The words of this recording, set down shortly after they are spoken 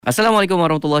Assalamualaikum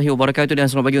warahmatullahi wabarakatuh dan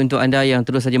selamat pagi untuk anda yang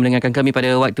terus saja mendengarkan kami pada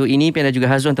waktu ini. Pian dan juga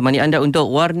Hazwan temani anda untuk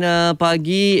Warna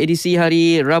Pagi edisi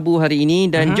hari Rabu hari ini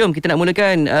dan jom kita nak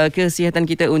mulakan kesihatan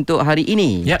kita untuk hari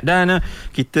ini. Ya, dan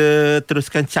kita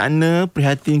teruskan cakna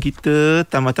prihatin kita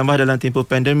tambah-tambah dalam tempoh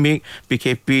pandemik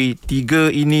PKP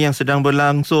 3 ini yang sedang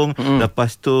berlangsung.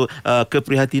 Lepas tu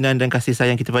keprihatinan dan kasih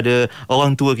sayang kita pada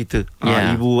orang tua kita,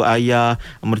 ibu, ayah,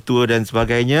 mertua dan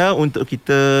sebagainya, untuk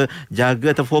kita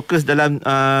jaga atau fokus dalam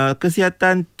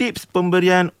kesihatan, tips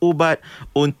pemberian ubat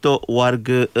untuk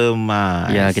warga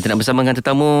emas. Ya, kita nak bersama dengan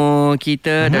tetamu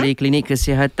kita dari Klinik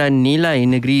Kesihatan Nilai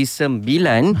Negeri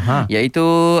Sembilan, iaitu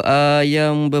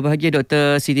yang berbahagia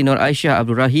Dr. Siti Nur Aisyah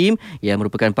Abdul Rahim yang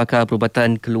merupakan pakar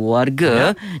perubatan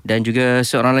keluarga, dan juga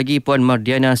seorang lagi Puan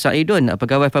Mardiana Saidun,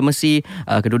 pegawai farmasi,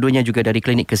 kedua-duanya juga dari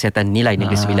Klinik Kesihatan Nilai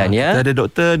Negeri Sembilan. Kita ada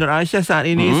Dr. Nur Aisyah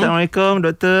saat ini. Assalamualaikum,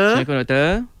 Doktor. Assalamualaikum,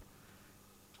 Doktor.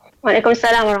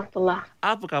 Waalaikumsalam warahmatullahi.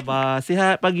 Apa khabar?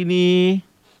 Sihat pagi ni?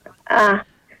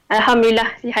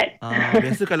 Alhamdulillah sihat.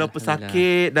 Biasa kalau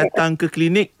pesakit datang ke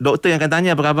klinik, doktor yang akan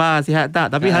tanya apa khabar, sihat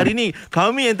tak? Tapi hari ni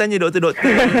kami yang tanya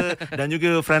doktor-doktor dan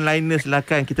juga frontliners.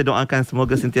 Silakan kita doakan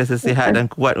semoga sentiasa sihat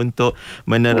dan kuat untuk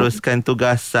meneruskan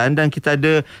tugasan. Dan kita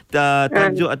ada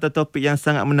tajuk atau topik yang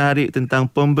sangat menarik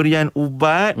tentang pemberian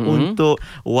ubat untuk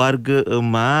warga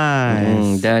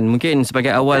emas. Dan mungkin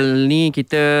sebagai awal ni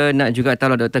kita nak juga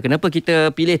tahu, doktor, kenapa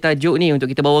kita pilih tajuk ni untuk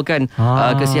kita bawakan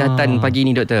kesihatan pagi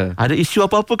ni, doktor? Ada isu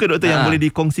apa-apa ke, doktor, yang boleh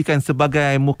dikongsikan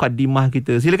sebagai mukaddimah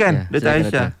kita? Silakan, Dr.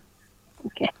 Aisyah.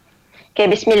 Okey,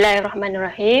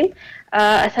 bismillahirrahmanirrahim.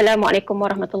 Assalamualaikum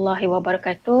warahmatullahi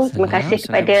wabarakatuh. Terima kasih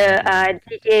kepada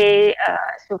DJ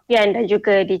Sufian dan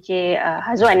juga DJ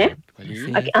Hazwan.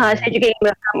 Saya juga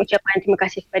ingin mengucapkan terima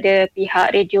kasih kepada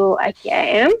pihak Radio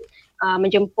IKIM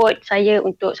menjemput saya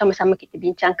untuk sama-sama kita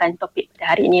bincangkan topik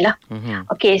pada hari inilah.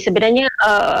 Okey, sebenarnya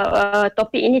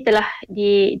topik ini telah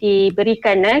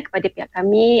diberikan kepada pihak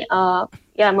kami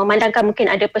memandangkan mungkin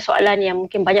ada persoalan yang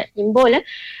mungkin banyak timbul,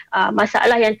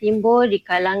 masalah yang timbul di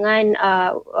kalangan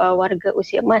warga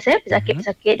usia emas,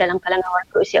 pesakit-pesakit dalam kalangan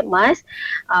warga usia emas.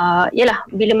 Ialah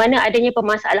bila mana adanya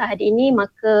permasalahan ini,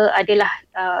 maka adalah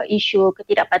isu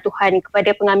ketidakpatuhan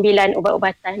kepada pengambilan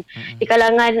ubat-ubatan di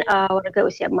kalangan warga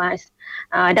usia emas.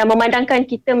 Dan memandangkan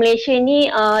kita Malaysia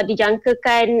ini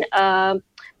dijangkakan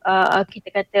kita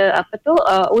kata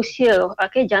usia,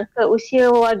 jangka usia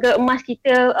warga emas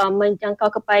kita menjangkau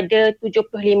kepada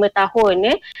 75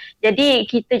 tahun. Jadi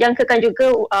kita jangkakan juga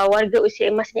warga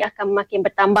usia emas ni akan makin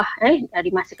bertambah dari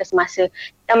masa ke semasa.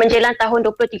 Dan menjelang tahun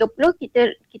 2030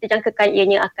 kita jangkakan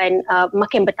ianya akan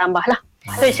makin bertambah lah.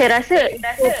 So saya rasa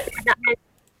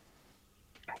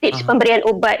tips pemberian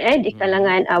ubat di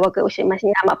kalangan warga usia emas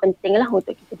ni amat penting lah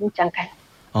untuk kita bincangkan.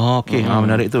 Okey,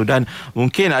 menarik tu. Dan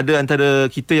mungkin ada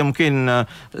antara kita yang mungkin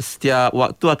setiap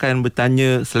waktu akan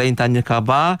bertanya, selain tanya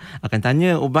khabar, akan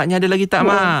tanya ubatnya ada lagi tak,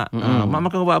 Mak? Mak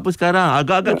makan ubat apa sekarang?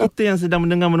 Agak-agak kita yang sedang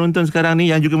menonton sekarang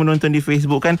ni, yang juga menonton di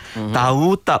Facebook kan,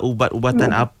 tahu tak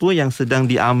ubat-ubatan apa yang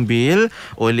sedang diambil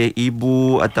oleh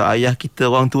ibu atau ayah kita,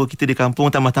 orang tua kita di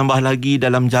kampung, tambah-tambah lagi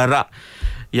dalam jarak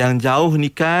yang jauh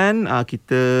ni kan.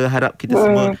 Kita harap kita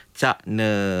semua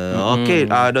cakna. Okey,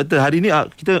 doktor, hari ni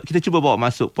kita cuba bawa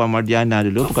masuk Puan Mardiana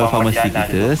dulu, pegawai farmasi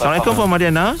kita. Assalamualaikum, Puan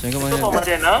Mardiana. Assalamualaikum, Puan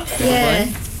Mardiana. Ya.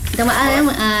 Minta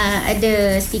maaf ada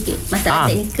sedikit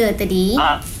masalah teknikal tadi.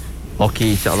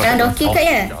 Okey, insya-Allah. Sekarang dah okey ke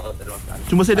ya?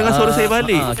 Cuma saya dengar suara saya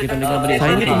balik. Kita dengar balik.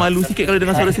 Saya ni pemalu sikit kalau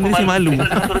dengar suara sendiri, saya malu.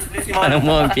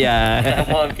 Mohon pian.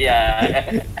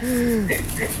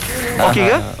 Okey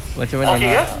ke? Macam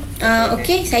mana?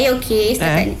 Okey, saya okey.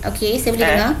 Okey, saya boleh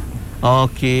dengar.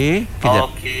 Okey,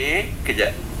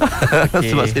 kejap.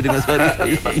 Sebab saya dengar suara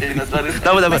saya. Tak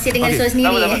apa. Masih dengar suara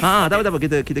sendiri. Tak apa.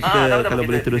 Kita kalau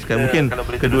boleh teruskan. Mungkin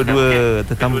kedua-dua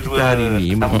tetamu kita hari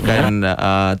ini bukan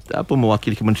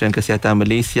mewakili Kementerian Kesihatan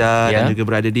Malaysia dan juga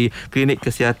berada di Klinik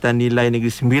Kesihatan Nilai Negeri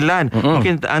Sembilan.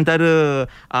 Mungkin antara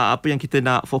apa yang kita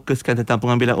nak fokuskan tentang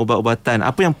pengambilan ubat-ubatan,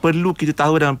 apa yang perlu kita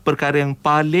tahu dan perkara yang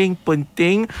paling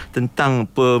penting tentang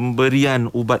pemberian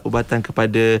ubat-ubatan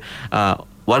kepada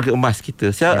warga emas kita.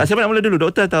 Siapa nak mula dulu,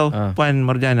 doktor atau Puan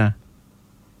Mardiana?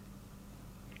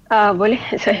 Boleh,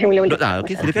 saya mula.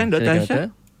 Okey, silakan Dr. Aisyah.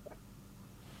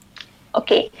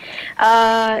 Okey.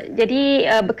 Jadi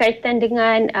berkaitan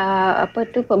dengan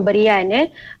pemberian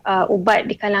ubat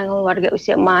di kalangan warga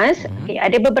usia emas.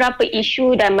 Ada beberapa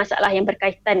isu dan masalah yang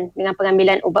berkaitan dengan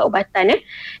pengambilan ubat-ubatan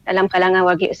dalam kalangan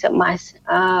warga usia emas.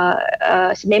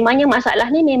 Sememangnya masalah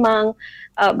ni memang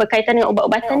berkaitan dengan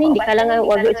ubat-ubatan ni di kalangan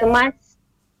warga usia emas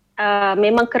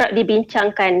memang kerap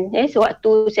dibincangkan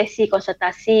sewaktu sesi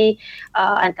konsultasi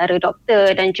antara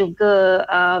doktor dan juga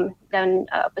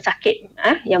pesakit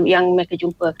yang mereka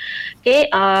jumpa.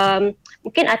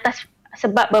 Mungkin atas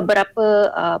sebab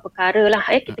beberapa perkara lah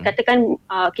kita katakan,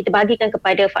 kita bahagikan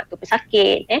kepada faktor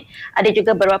pesakit, ada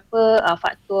juga beberapa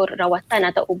faktor rawatan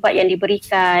atau ubat yang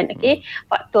diberikan,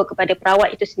 faktor kepada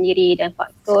perawat itu sendiri dan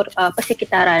faktor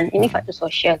persekitaran, ini faktor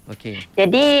sosial.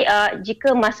 Jadi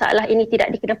jika masalah ini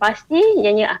tidak dikenal pasti,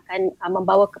 ianya akan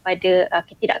membawa kepada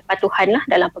ketidakpatuhan lah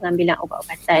dalam pengambilan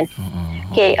ubat-ubatan.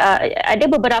 Ada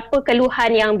beberapa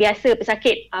keluhan yang biasa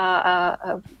pesakit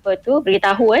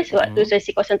beritahu sewaktu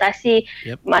sesi konsultasi.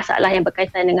 Masalah yang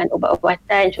berkaitan dengan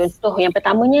ubat-ubatan. Contoh yang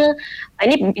pertamanya,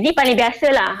 ini paling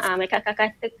biasalah, mereka akan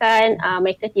katakan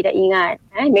mereka tidak ingat,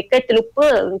 mereka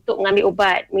terlupa untuk mengambil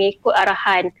ubat mengikut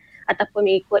arahan ataupun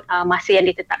mengikut masa yang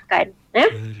ditetapkan.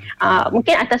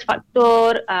 Mungkin atas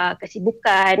faktor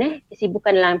kesibukan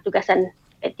dalam tugasan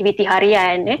aktiviti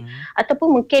harian,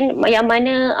 ataupun mungkin yang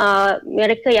mana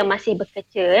mereka yang masih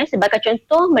bekerja, sebagai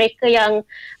contoh mereka yang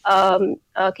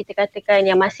kita katakan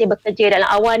yang masih bekerja dalam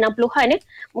awal 60-an,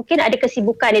 mungkin ada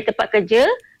kesibukan di tempat kerja,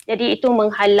 jadi itu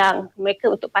menghalang mereka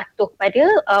untuk patuh pada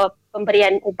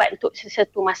pemberian ubat untuk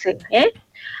sesuatu masa.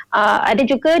 Ada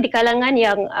juga di kalangan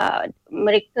yang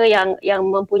mereka yang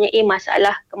mempunyai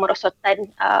masalah kemerosotan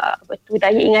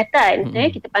daya ingatan,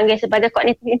 kita panggil sebagai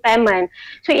cognitive impairment.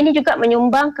 So ini juga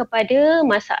menyumbang kepada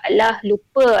masalah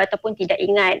lupa ataupun tidak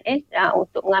ingat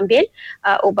untuk mengambil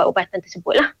ubat-ubatan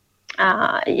tersebutlah.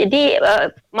 Jadi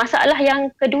masalah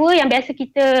yang kedua yang biasa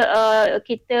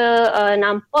kita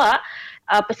nampak,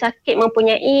 pesakit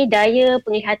mempunyai daya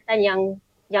penglihatan yang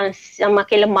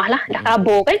makin lemah lah, dah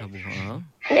kabur kan.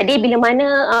 Jadi bila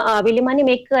mana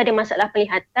mereka ada masalah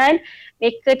penglihatan,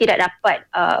 mereka tidak dapat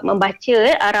membaca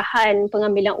arahan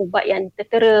pengambilan ubat yang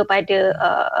tertera pada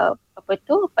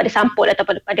pada sampul atau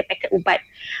pada paket ubat.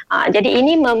 Jadi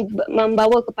ini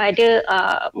membawa kepada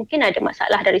mungkin ada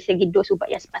masalah dari segi dos ubat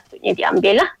yang sepatutnya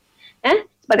diambil lah.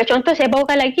 Sebagai contoh, saya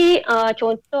bawakan lagi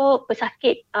contoh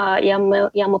pesakit yang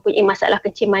mempunyai masalah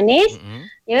kencing manis,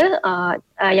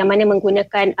 yang mana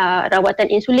menggunakan rawatan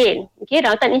insulin.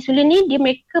 Rawatan insulin ni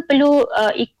mereka perlu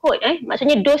ikut,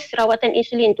 maksudnya dos rawatan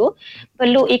insulin tu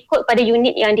perlu ikut pada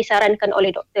unit yang disarankan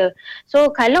oleh doktor.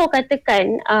 So kalau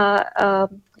katakan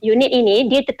unit ini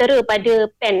dia tertera pada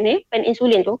pen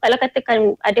insulin tu, kalau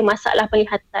katakan ada masalah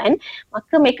penglihatan,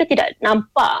 maka mereka tidak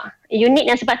nampak unit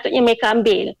yang sepatutnya mereka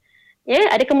ambil.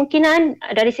 Ada kemungkinan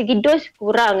dari segi dos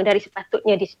kurang dari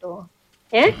sepatutnya di situ.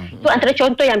 Itu antara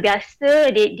contoh yang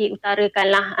biasa diutarakan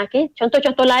lah.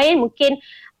 Contoh-contoh lain mungkin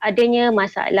adanya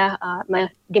masalah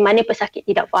di mana pesakit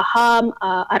tidak faham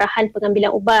arahan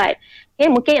pengambilan ubat.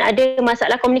 Mungkin ada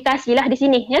masalah komunikasi lah di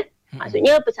sini.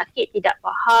 Maksudnya pesakit tidak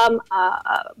faham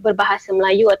berbahasa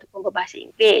Melayu ataupun berbahasa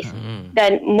Inggeris.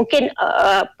 Dan mungkin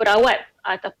perawat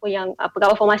ataupun yang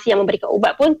pegawai farmasi yang memberikan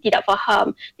ubat pun tidak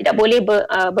faham, tidak boleh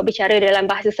berbicara dalam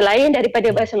bahasa selain daripada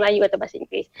bahasa Melayu atau bahasa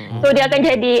Inggeris. So dia akan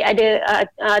jadi ada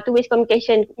two-way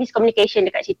miscommunication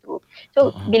dekat situ.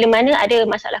 So bila mana ada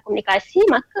masalah komunikasi,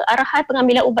 maka arahan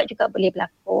pengambilan ubat juga boleh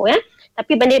berlaku.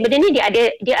 Tapi benda-benda ni dia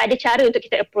ada cara untuk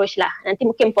kita approach lah. Nanti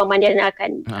mungkin Puan Mandiana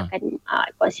akan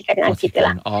kongsikan dengan kita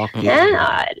lah.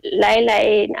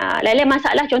 Lain-lain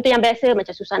masalah, contoh yang biasa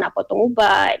macam susah nak potong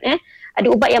ubat. Ada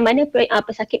ubat yang mana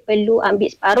pesakit perlu ambil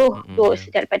separuh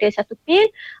dos daripada satu pil.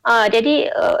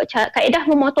 Jadi kaedah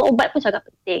memotong ubat pun sangat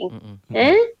penting.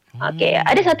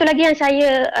 Ada satu lagi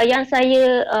yang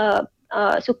saya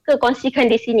suka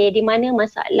kongsikan di sini, di mana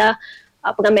masalah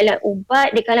pengambilan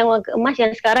ubat di kalangan warga emas yang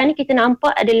sekarang ni kita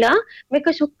nampak adalah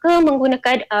mereka suka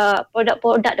menggunakan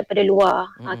produk-produk daripada luar.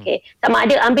 Sama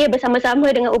ada ambil bersama-sama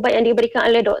dengan ubat yang diberikan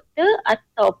oleh doktor,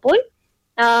 ataupun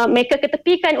mereka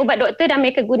ketepikan ubat doktor dan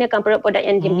mereka gunakan produk-produk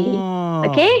yang dia beli.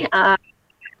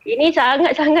 Ini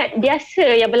sangat-sangat biasa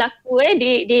yang berlaku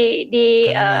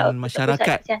di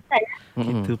masyarakat. Kesihatan.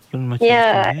 Itu pun macam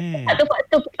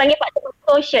faktor panggil faktor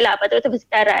sosial lah, faktor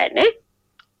persekitaran.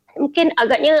 Mungkin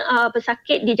agaknya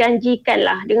pesakit dijanjikan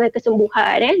lah dengan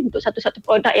kesembuhan untuk satu-satu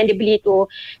produk yang dibeli tu.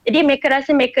 Jadi mereka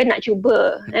rasa mereka nak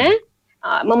cuba.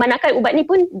 Memandangkan ubat ni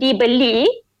pun dibeli.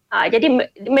 Jadi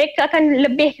mereka akan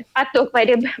lebih patuh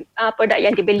kepada produk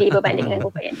yang dibeli berbanding dengan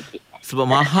ubat yang dibeli. Sebab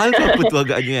mahal ke apa tu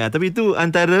agaknya. Tapi itu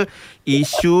antara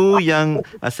isu yang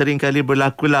sering kali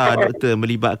berlaku lah, doktor,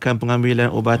 melibatkan pengambilan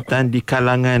ubatan di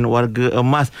kalangan warga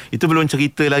emas. Itu belum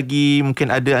cerita lagi mungkin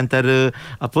ada antara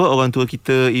orang tua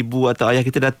kita, ibu atau ayah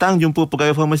kita datang jumpa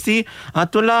pegawai farmasi.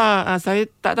 Itulah saya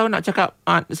tak tahu nak cakap,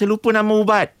 saya lupa nama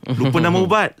ubat.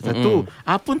 Satu.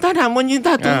 Apa entah namanya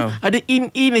entah tu. Ada in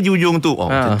je ujung tu.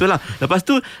 Macam itulah. Lepas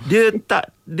tu dia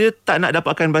tak dia tak nak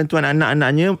dapatkan bantuan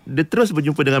anak-anaknya, dia terus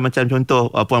berjumpa dengan macam contoh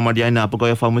Puan Mardiana,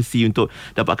 pegawai farmasi untuk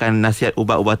dapatkan nasihat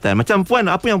ubat-ubatan. Macam Puan,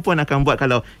 apa yang Puan akan buat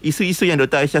kalau isu-isu yang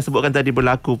Dr. Aisyah sebutkan tadi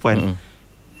berlaku, Puan?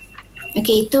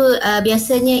 Okey, itu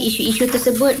biasanya isu-isu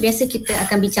tersebut biasa kita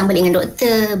akan bincang balik dengan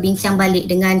doktor, bincang balik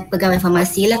dengan pegawai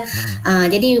farmasi lah.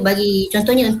 Jadi bagi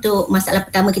contohnya untuk masalah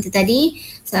pertama kita tadi,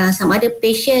 sama ada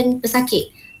pasien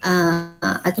pesakit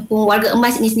ataupun warga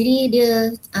emas ini sendiri dia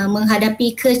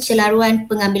menghadapi kecelaruan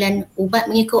pengambilan ubat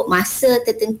mengikut masa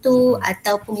tertentu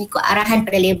ataupun mengikut arahan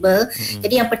pada label.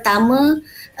 Jadi yang pertama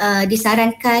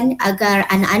disarankan agar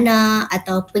anak-anak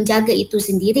atau penjaga itu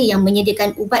sendiri yang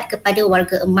menyediakan ubat kepada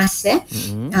warga emas.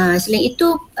 Selain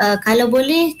itu kalau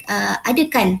boleh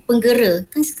adakan penggera.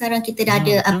 Kan sekarang kita dah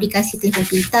ada aplikasi telefon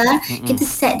pintar. Kita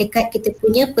set dekat kita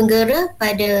punya penggera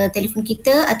pada telefon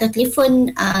kita atau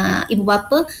telefon ibu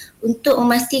bapa untuk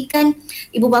memastikan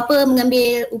ibu bapa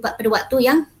mengambil ubat pada waktu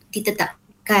yang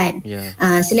ditetapkan.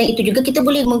 Selain itu juga kita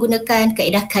boleh menggunakan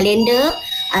kaedah kalender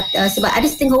sebab ada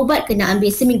setengah ubat kena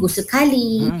ambil seminggu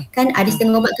sekali, kan ada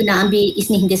setengah ubat kena ambil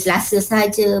Isnin hingga Selasa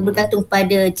sahaja, bergantung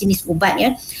pada jenis ubat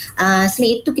ya.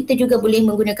 Selain itu kita juga boleh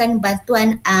menggunakan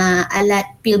bantuan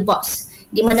alat pillbox,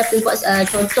 di mana pillbox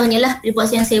contohnya lah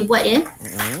pillbox yang saya buat ya.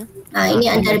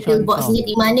 Ini antara pillbox ni,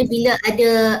 di mana bila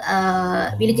ada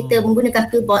bila kita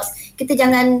menggunakan pillbox, kita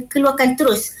jangan keluarkan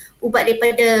terus ubat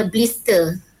daripada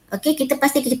blister. Okey, kita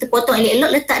pastikan kita potong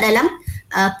elok-elok, letak dalam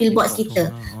pillbox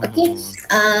kita. Okey,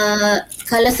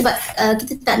 kalau sebab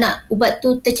kita tak nak ubat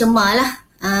tu tercemar lah,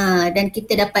 dan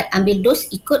kita dapat ambil dos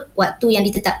ikut waktu yang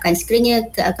ditetapkan. Sekiranya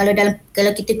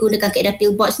kalau kita gunakan kaedah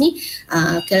pillbox ni,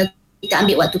 kalau kita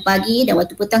ambil waktu pagi dan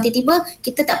waktu petang, tiba-tiba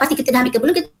kita tak pasti kita dah ambil ke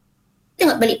belum, kita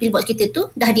tengok balik pillbox kita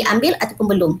tu dah diambil ataupun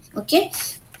belum. Okey,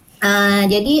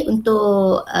 jadi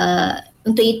untuk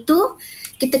itu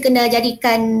kita kena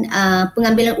jadikan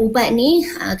pengambilan ubat ni,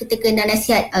 kita kena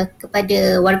nasihat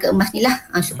kepada warga emas ni lah,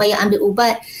 supaya ambil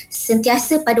ubat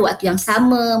sentiasa pada waktu yang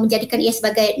sama, menjadikan ia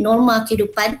sebagai norma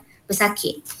kehidupan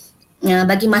pesakit.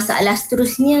 Bagi masalah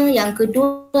seterusnya, yang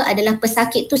kedua adalah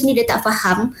pesakit tu sendiri dia tak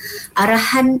faham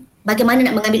arahan bagaimana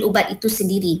nak mengambil ubat itu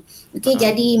sendiri. Okey,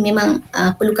 jadi memang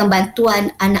perlukan bantuan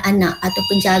anak-anak atau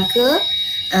penjaga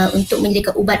untuk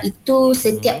menyediakan ubat itu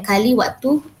setiap kali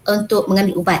waktu untuk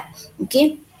mengambil ubat.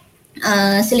 Okey.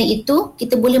 Selain itu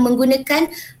kita boleh menggunakan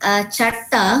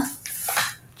carta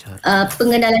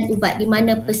pengenalan ubat, di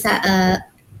mana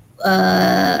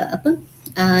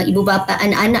ibu bapa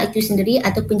anak-anak itu sendiri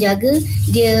atau penjaga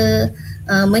dia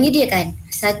menyediakan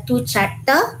satu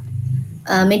carta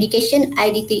medication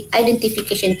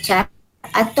identification chart,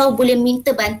 atau boleh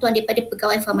minta bantuan daripada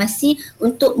pegawai farmasi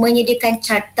untuk menyediakan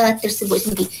carta tersebut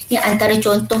sendiri. Ini antara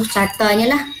contoh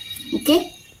cartanya lah.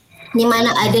 Okey, ni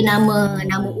mana ada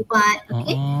nama ubat.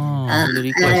 Okey,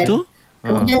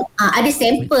 kemudian ada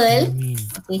sampel.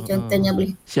 Okey, contohnya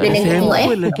boleh tengok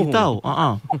lagi tahu.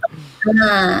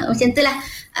 Macam itulah.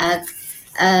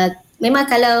 Memang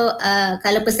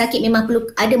kalau pesakit memang perlu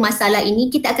ada masalah ini,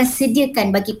 kita akan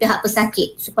sediakan bagi pihak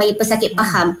pesakit supaya pesakit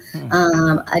faham.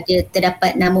 Ada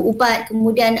terdapat nama ubat,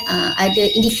 kemudian ada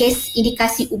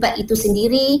indikasi ubat itu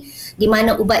sendiri, di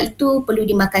mana ubat itu perlu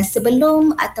dimakan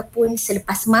sebelum ataupun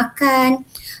selepas makan,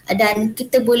 dan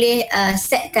kita boleh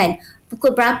setkan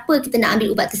pukul berapa kita nak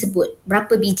ambil ubat tersebut,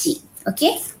 berapa biji.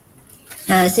 Okey.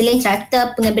 Selain carta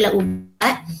pengambilan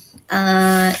ubat,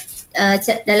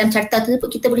 dalam carta tersebut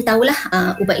kita boleh tahulah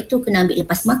ubat itu kena ambil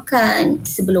lepas makan,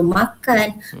 sebelum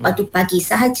makan, waktu pagi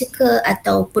sahaja ke,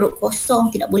 atau perut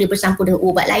kosong, tidak boleh bercampur dengan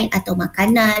ubat lain atau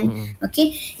makanan.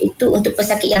 Okey, itu untuk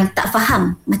pesakit yang tak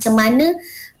faham macam mana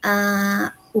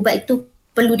ubat itu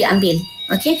perlu diambil.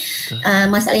 Okey,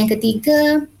 masalah yang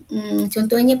ketiga,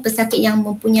 contohnya pesakit yang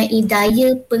mempunyai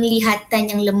daya penglihatan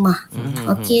yang lemah.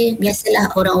 Okey,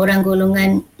 biasalah orang-orang golongan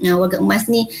warga emas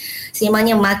ni,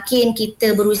 sebenarnya makin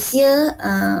kita berusia,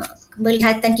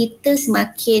 penglihatan kita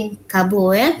semakin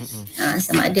kabur ya.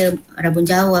 Sama ada rabun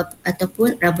jauh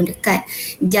ataupun rabun dekat.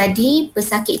 Jadi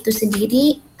pesakit itu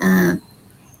sendiri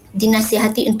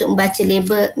dinasihati untuk membaca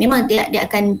label. Memang dia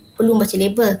akan perlu membaca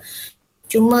label.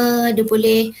 Cuma dia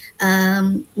boleh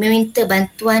meminta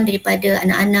bantuan daripada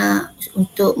anak-anak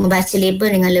untuk membaca label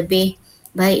dengan lebih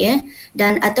baik ya.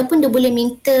 Dan ataupun dia boleh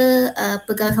minta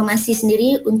pegawai farmasi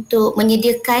sendiri untuk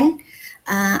menyediakan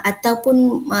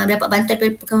ataupun dapat bantuan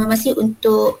daripada pegawai farmasi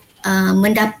untuk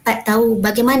mendapat tahu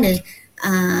bagaimana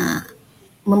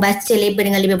membaca label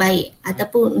dengan lebih baik,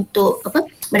 ataupun untuk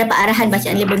mendapat arahan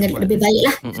bacaan label dengan lebih baik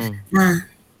lah.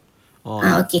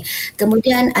 Okey.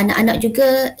 Kemudian anak-anak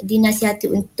juga dinasihati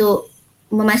untuk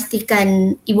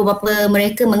memastikan ibu bapa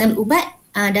mereka mengambil ubat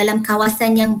dalam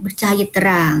kawasan yang bercahaya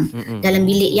terang, dalam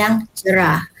bilik yang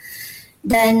cerah.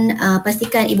 Dan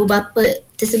pastikan ibu bapa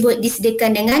tersebut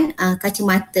disediakan dengan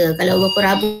kacamata. Kalau bapa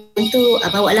rabun tu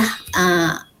bawalah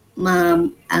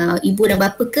ibu dan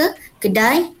bapa ke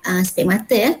kedai spek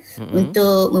mata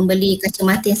untuk membeli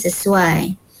kacamata yang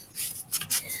sesuai.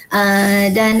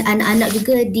 Dan anak-anak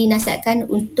juga dinasihatkan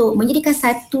untuk menyediakan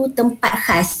satu tempat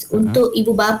khas untuk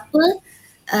ibu bapa,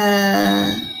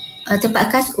 tempat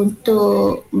khas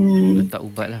untuk letak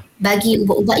ubat lah, bagi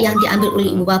ubat-ubat yang diambil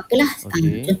oleh ibu bapa lah.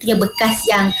 Contohnya bekas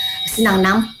yang senang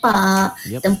nampak,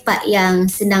 tempat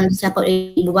yang senang dicapai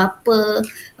oleh ibu bapa.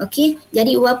 Okey,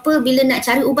 jadi ibu bapa bila nak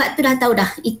cari ubat tu dah tahu dah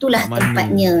itulah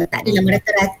tempatnya. Tak adalah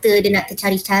merata-rata dia nak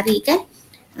tercari-cari kan.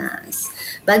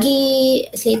 Bagi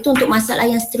saya itu untuk masalah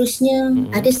yang seterusnya,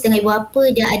 ada setengah ibu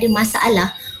bapa dia ada masalah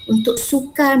untuk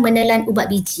sukar menelan ubat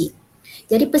biji.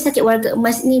 Jadi pesakit warga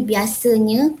emas ni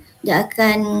biasanya dia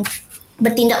akan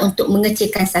bertindak untuk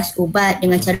mengecilkan saiz ubat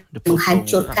dengan cara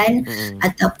menghancurkan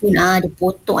ataupun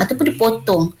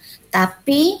dipotong.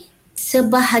 Tapi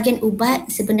sebahagian ubat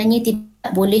sebenarnya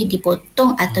tidak boleh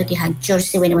dipotong atau dihancur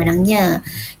sewenang-wenangnya,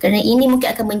 kerana ini mungkin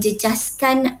akan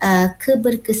menjejaskan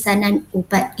keberkesanan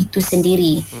ubat itu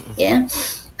sendiri.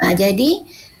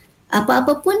 Jadi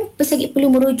apa-apa pun pesakit perlu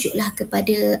merujuklah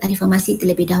kepada ahli farmasi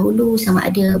terlebih dahulu sama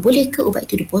ada boleh ke ubat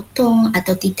itu dipotong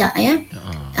atau tidak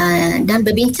dan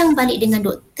berbincang balik dengan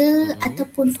doktor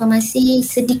ataupun farmasi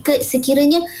sedikit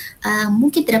sekiranya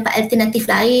mungkin terdapat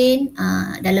alternatif lain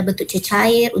dalam bentuk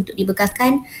cecair untuk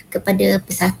dibekalkan kepada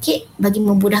pesakit bagi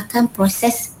memudahkan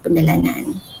proses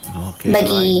penelanan.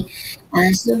 Bagi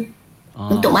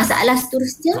untuk masalah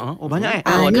seterusnya. Banyak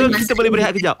kita boleh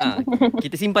berehat kejap.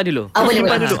 Kita simpan dulu.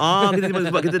 Simpan dulu. Kita simpan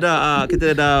sebab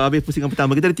kita dah habis pusingan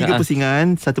pertama. Kita ada 3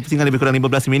 pusingan. Satu pusingan lebih kurang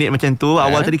 15 minit macam tu.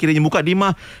 Awal tadi kiranya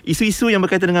mukadimah isu-isu yang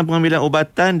berkaitan dengan pengambilan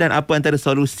ubatan dan apa antara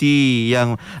solusi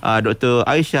yang Dr.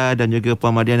 Aisyah dan juga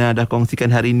Puan Mardiana dah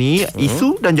kongsikan hari ini.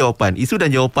 Isu dan jawapan.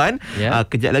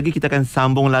 Kejap lagi kita akan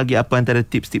sambung lagi apa antara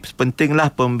tips-tips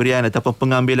pentinglah pemberian ataupun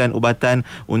pengambilan ubatan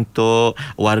untuk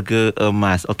warga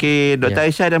emas. Okey, Dr.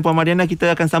 Aisyah dan Puan Mardiana,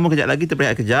 kita akan sambung kejap lagi,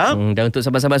 terberehat kejap. Dan untuk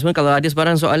sahabat-sahabat semua, kalau ada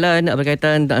sebarang soalan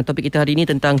berkaitan topik kita hari ini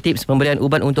tentang tips pemberian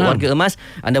ubat untuk warga emas,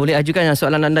 anda boleh ajukan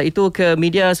soalan anda itu ke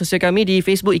media sosial kami di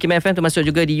Facebook IKIM FM, termasuk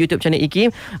juga di YouTube channel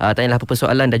IKIM. Tanyalah apa-apa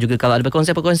soalan dan juga kalau ada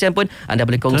perkongsian-perkongsian pun anda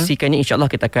boleh kongsikannya.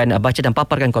 InsyaAllah kita akan baca dan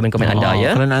paparkan komen-komen anda.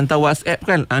 Kalau nak hantar WhatsApp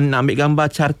kan, nak ambil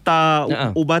gambar carta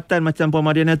ubatan macam Puan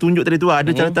Mardiana tunjuk tadi tu, ada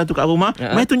carta tu kat rumah,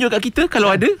 mai tunjuk kat kita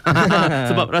kalau ada.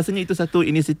 Sebab rasanya itu satu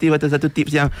inisiatif atau satu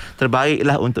tips yang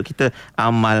terbaiklah untuk kita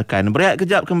amalkan. Berehat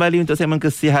kejap, kembali untuk segmen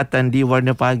kesihatan di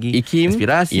Warna Pagi IKIM,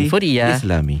 Inspirasi Inforia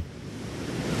Islami.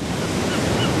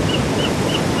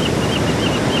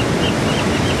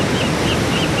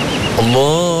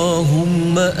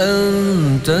 Allahumma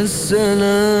antas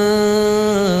salam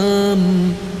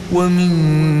wa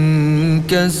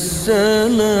minkas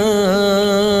salam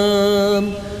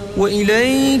wa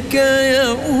ilayka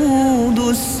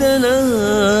ya'udus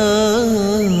salam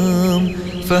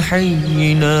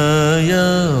فحينا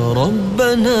يا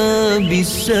ربنا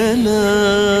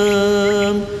بالسلام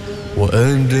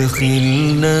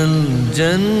وأدخلنا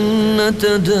الجنة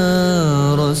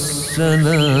دار السلام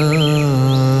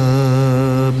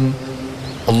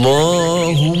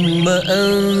اللهم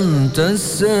أنت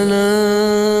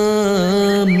السلام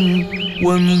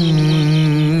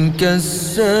ومنك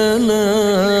السلام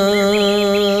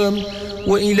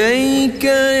وإليك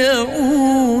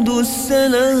يعود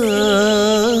السلام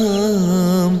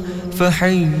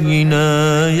فحينا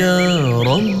يا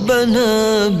ربنا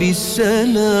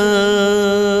بالسلام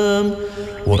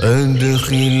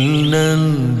وأدخلنا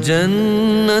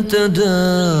الجنة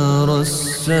دار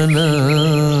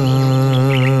السلام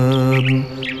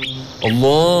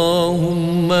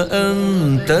اللهم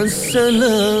أنت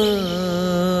السلام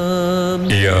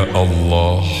Ya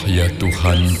Allah, ya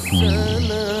Tuhanku,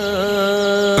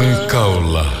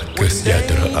 Engkaulah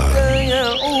kesejahteraan.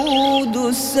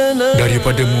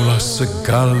 Daripada mula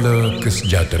segala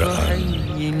kesejahteraan,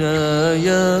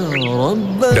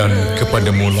 dan kepada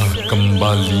mula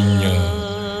kembalinya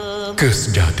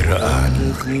kesejahteraan.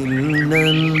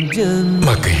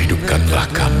 Maka hidupkanlah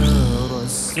kami,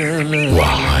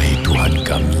 wahai Tuhan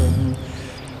kami,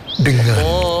 dengan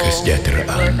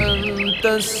kesejahteraan,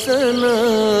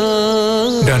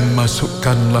 dan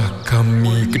masukkanlah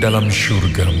kami ke dalam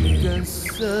syurga-Mu,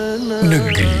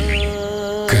 negeri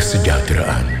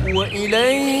kesejahteraan. Wa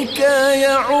ilaika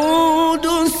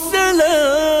ya'udu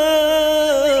salam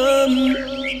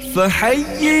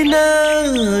fahayyina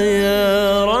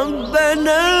ya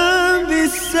rabbana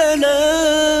bis salam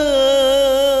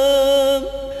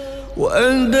wa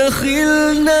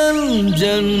دخلنا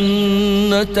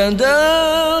الجنة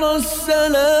دار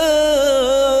السلام.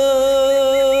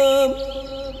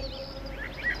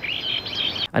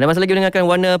 Anda masih lagi mendengarkan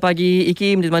Warna Pagi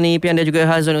IKIM ditemani Pian dan juga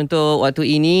Hazwan untuk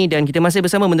waktu ini, dan kita masih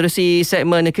bersama menerusi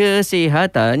segmen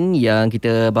kesihatan yang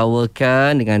kita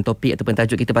bawakan dengan topik ataupun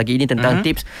tajuk kita pagi ini tentang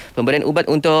tips pemberian ubat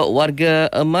untuk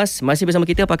warga emas. Masih bersama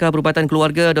kita pakar perubatan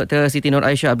keluarga Dr. Siti Nur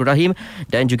Aisyah Abdul Rahim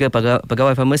dan juga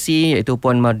pegawai farmasi iaitu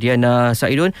Puan Mardiana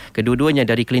Saidun, kedua-duanya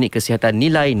dari Klinik Kesihatan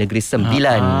Nilai Negeri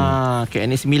Sembilan.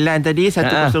 KNA 9 tadi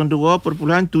 102.7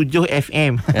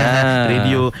 FM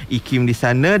radio IKIM di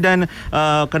sana. Dan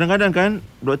kadang-kadang kan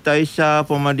Dr. Aisyah,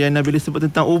 Puan Mardiana, bila sebut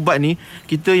tentang ubat ni,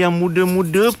 kita yang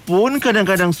muda-muda pun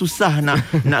kadang-kadang susah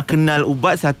nak kenal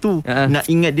ubat satu. Nak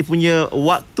ingat dia punya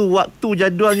waktu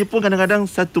jadualnya pun kadang-kadang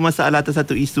satu masalah atau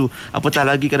satu isu. Apatah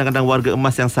lagi kadang-kadang warga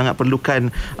emas yang sangat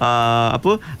perlukan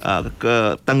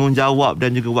tanggungjawab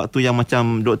dan juga waktu yang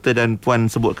macam doktor dan Puan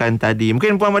sebutkan tadi.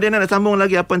 Mungkin Puan Mardiana nak sambung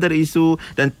lagi apa antara isu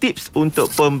dan tips untuk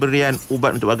pemberian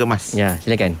ubat untuk warga emas. Ya,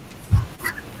 silakan.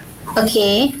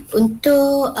 Okey,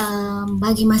 untuk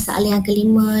bagi masalah yang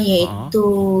kelima, iaitu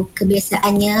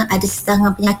kebiasaannya ada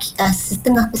setengah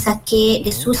pesakit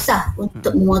dia susah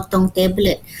untuk memotong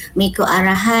tablet mengikut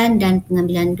arahan dan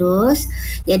pengambilan dos.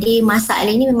 Jadi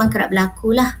masalah ini memang kerap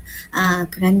berlaku lah,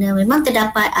 kerana memang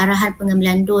terdapat arahan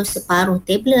pengambilan dos separuh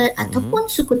tablet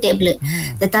ataupun suku tablet.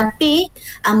 Tetapi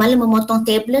malah memotong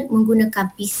tablet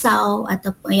menggunakan pisau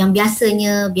atau yang biasa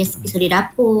pisau di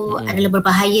dapur adalah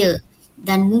berbahaya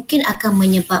dan mungkin akan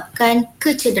menyebabkan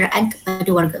kecederaan kepada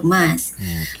warga emas.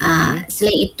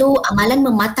 Selain itu, amalan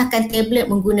mematahkan tablet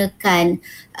menggunakan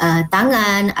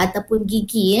tangan ataupun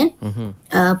gigi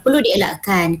perlu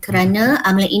dielakkan, kerana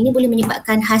amalan ini boleh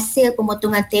menyebabkan hasil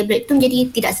pemotongan tablet itu menjadi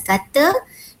tidak sekata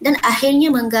dan akhirnya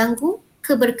mengganggu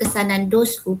keberkesanan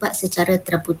dos ubat secara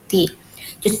teraputik.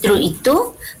 Justru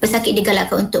itu, pesakit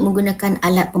digalakkan untuk menggunakan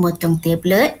alat pemotong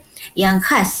tablet yang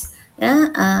khas,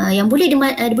 yang boleh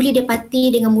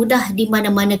didapati dengan mudah di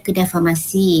mana-mana kedai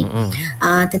farmasi.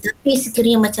 Tetapi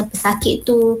sekiranya macam pesakit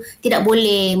tu tidak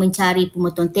boleh mencari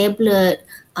pemotong tablet,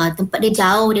 tempat dia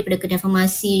jauh daripada kedai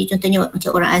farmasi, contohnya macam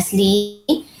orang asli,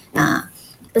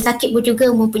 pesakit pun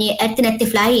juga mempunyai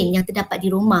alternatif lain yang terdapat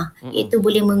di rumah, iaitu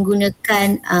boleh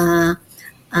menggunakan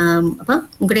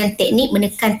menggunakan teknik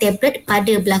menekan tablet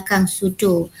pada belakang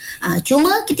sudu.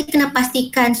 Cuma kita kena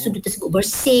pastikan sudu tersebut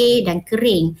bersih dan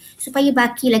kering supaya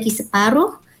baki lagi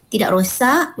separuh tidak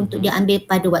rosak untuk diambil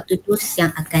pada waktu dos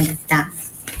yang akan datang.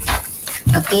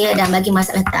 Okey, dan bagi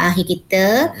masalah terakhir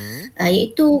kita,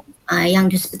 iaitu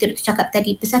yang seperti Dr. cakap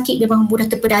tadi, pesakit memang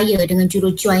mudah terpedaya dengan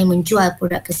jurujual yang menjual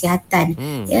produk kesihatan.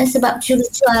 Sebab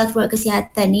jurujual produk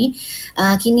kesihatan ni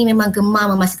kini memang gemar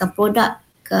memasarkan produk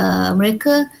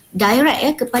mereka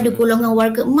direct kepada golongan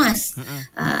warga emas,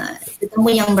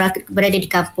 terutama yang berada di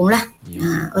kampung lah.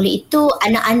 Oleh itu,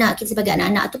 anak-anak, kita sebagai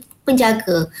anak-anak atau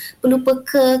penjaga perlu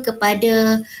peka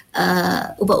kepada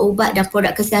ubat-ubat dan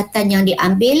produk kesihatan yang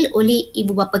diambil oleh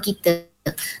ibu bapa kita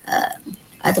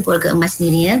atau warga emas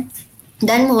sendiri.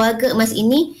 Dan warga emas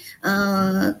ini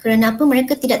kerana apa,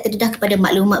 mereka tidak terdedah kepada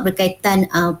maklumat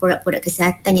berkaitan produk-produk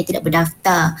kesihatan yang tidak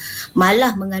berdaftar,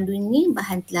 malah mengandungi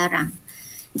bahan terlarang.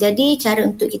 Jadi cara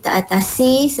untuk kita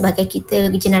atasi sebagai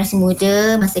kita generasi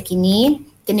muda masa kini,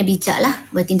 kena bijaklah,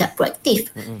 bertindak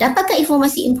proaktif. Dapatkan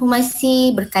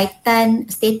informasi-informasi berkaitan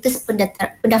status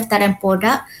pendaftaran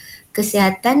produk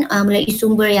kesihatan melalui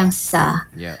sumber yang sah,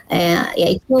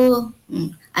 iaitu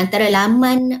antara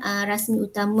laman rasmi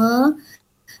utama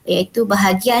iaitu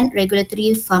bahagian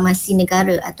Regulatory Farmasi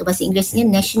Negara atau bahasa Inggerisnya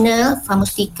National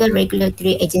Pharmaceutical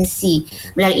Regulatory Agency,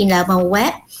 melalui laman web,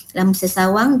 laman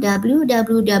sesawang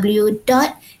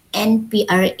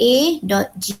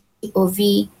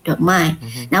www.npra.gov.my.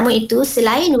 Namun itu,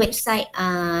 selain website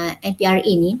NPRA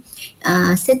ini,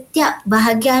 setiap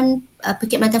bahagian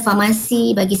perkhidmatan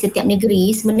farmasi bagi setiap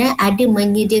negeri sebenarnya ada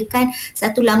menyediakan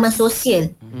satu laman sosial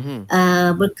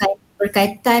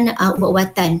berkaitan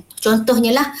ubat-ubatan.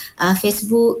 Contohnya lah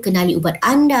Facebook Kenali Ubat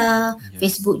Anda,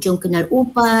 Facebook Jom Kenal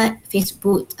Ubat,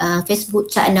 Facebook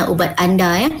Cakna Ubat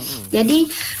Anda. Jadi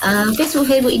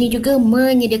Facebook ini juga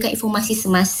menyediakan informasi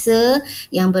semasa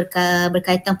yang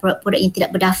berkaitan produk-produk yang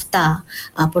tidak berdaftar,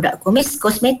 produk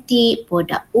kosmetik,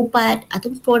 produk ubat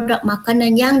atau produk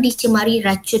makanan yang dicemari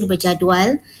racun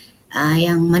berjadual,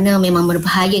 yang mana memang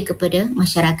berbahaya kepada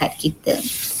masyarakat kita.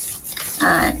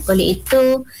 Oleh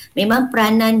itu, memang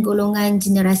peranan golongan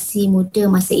generasi muda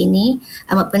masa ini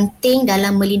amat penting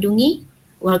dalam melindungi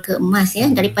warga emas ya,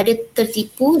 daripada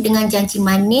tertipu dengan janji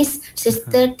manis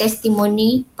serta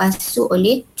testimoni palsu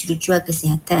oleh jurujual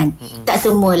kesihatan. Tak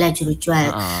semualah jurujual.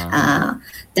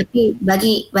 Tapi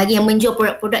bagi yang menjual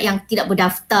produk-produk yang tidak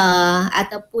berdaftar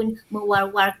ataupun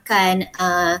mewar-warkan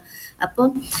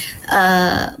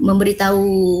memberitahu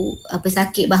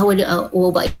pesakit bahawa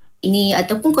ubat ini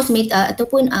ataupun kosmetik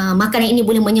ataupun makanan ini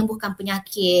boleh menyembuhkan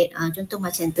penyakit, contoh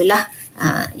macam itulah.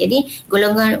 Jadi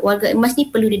golongan warga emas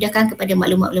ni perlu didedahkan kepada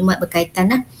maklumat-maklumat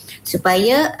berkaitan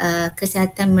supaya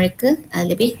kesihatan mereka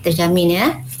lebih terjamin ya.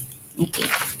 Okey.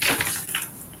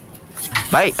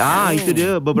 Baik, itu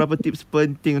dia beberapa tips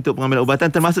penting untuk pengambilan ubatan,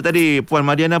 termasuk tadi Puan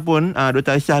Mariana pun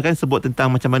Dr. Aisyah kan sebut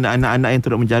tentang macam mana anak-anak yang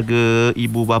turut menjaga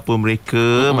ibu bapa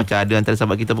mereka. Macam ada antara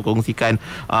sahabat kita berkongsikan,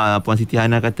 Puan Siti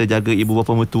Hana kata jaga ibu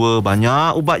bapa mertua,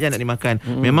 banyak ubat yang nak dimakan.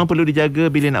 Memang perlu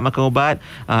dijaga bila nak makan ubat,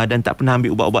 dan tak pernah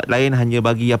ambil ubat-ubat lain hanya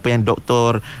bagi apa yang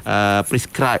doktor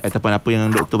prescribe ataupun apa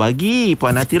yang doktor bagi.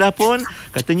 Puan Natira pun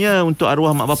katanya untuk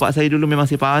arwah mak bapak saya dulu memang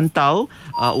saya pantau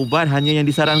ubat hanya yang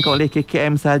disarankan oleh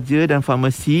KKM saja dan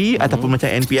farmasi ataupun macam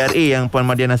NPRA yang Puan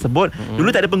Mariana sebut.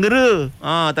 Dulu tak ada penggera,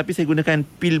 tapi saya gunakan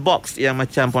pill box yang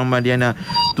macam Puan Mariana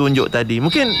tunjuk tadi.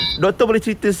 Mungkin doktor boleh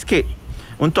cerita sikit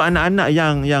untuk anak-anak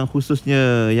yang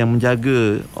khususnya yang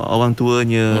menjaga orang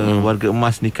tuanya, warga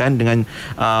emas ni kan, dengan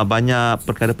banyak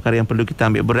perkara-perkara yang perlu kita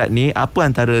ambil berat ni, apa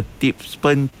antara tips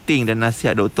penting dan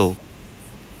nasihat doktor?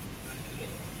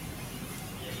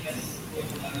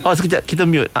 Sekejap kita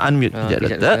unmute sekejap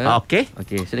doktor.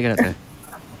 Okey, silakan doktor.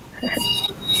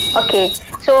 Okey,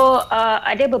 so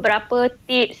ada beberapa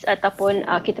tips ataupun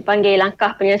kita panggil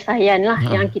langkah penyelesaian lah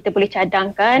yang kita boleh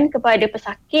cadangkan kepada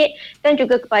pesakit dan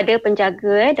juga kepada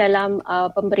penjaga dalam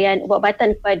pemberian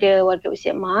ubat-ubatan kepada warga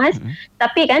usia emas.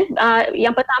 Tapi kan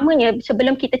yang pertamanya,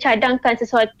 sebelum kita cadangkan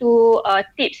sesuatu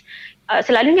tips,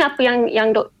 selalunya apa yang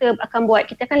doktor akan buat,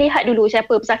 kita akan lihat dulu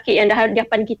siapa pesakit yang dah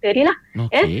hadapan kita ni lah.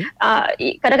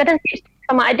 Kadang-kadang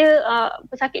sama ada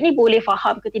pesakit ni boleh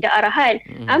faham ke tidak arahan.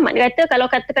 Maknanya kata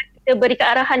kalau katakan kita berikan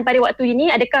arahan pada waktu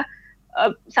ini, adakah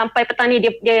sampai petang ni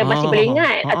dia masih boleh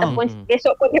ingat ataupun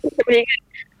besok pun dia masih boleh ingat.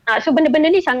 So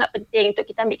benda-benda ni sangat penting untuk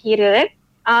kita ambil kira.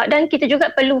 Dan kita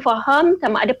juga perlu faham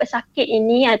sama ada pesakit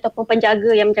ini ataupun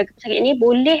penjaga yang menjaga pesakit ini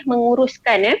boleh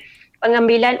menguruskan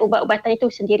pengambilan ubat-ubatan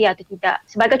itu sendiri atau tidak.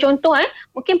 Sebagai contoh,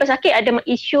 mungkin pesakit ada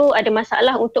isu, ada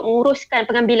masalah untuk menguruskan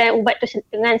pengambilan ubat itu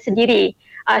dengan sendiri.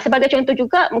 Sebagai contoh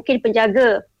juga, mungkin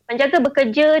penjaga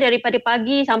bekerja daripada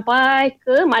pagi sampai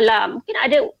ke malam. Mungkin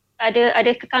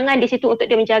ada kekangan di situ untuk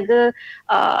dia menjaga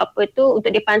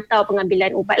untuk dia pantau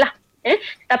pengambilan ubat lah.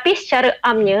 Tapi secara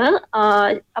amnya,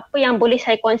 apa yang boleh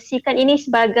saya kongsikan ini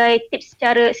sebagai tips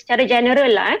secara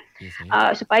general lah,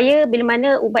 supaya bila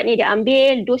mana ubat ni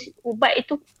diambil, dos ubat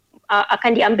itu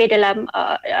akan diambil dalam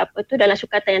dalam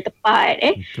sukatan yang tepat,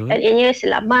 dan ianya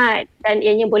selamat, dan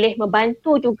ianya boleh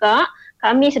membantu juga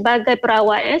kami sebagai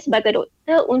perawat, sebagai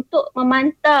doktor untuk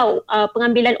memantau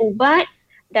pengambilan ubat,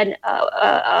 dan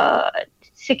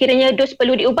sekiranya dos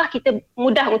perlu diubah, kita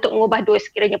mudah untuk mengubah dos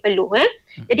sekiranya perlu.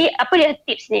 Jadi apa dia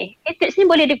tips ni? Tips ni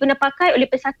boleh diguna pakai oleh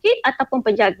pesakit ataupun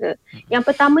penjaga. Yang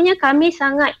pertamanya, kami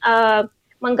sangat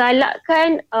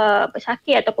menggalakkan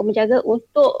pesakit ataupun penjaga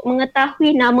untuk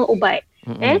mengetahui nama ubat.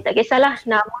 Tak kisahlah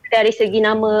nama dari segi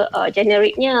nama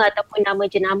generiknya ataupun nama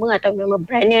jenama atau nama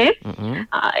brandnya.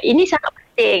 Ini sangat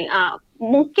penting.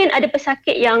 Mungkin ada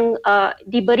pesakit yang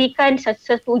diberikan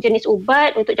satu jenis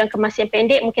ubat untuk jangka masa yang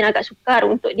pendek, mungkin agak sukar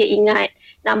untuk dia ingat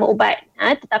nama ubat.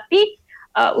 Tetapi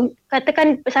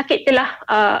katakan pesakit telah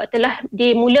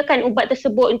dimulakan ubat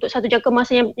tersebut untuk satu jangka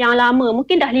masa yang lama,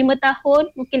 mungkin dah 5 tahun,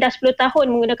 mungkin dah 10 tahun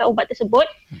menggunakan ubat tersebut.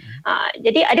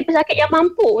 Jadi ada pesakit yang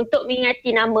mampu untuk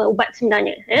mengingati nama ubat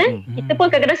sebenarnya. Kita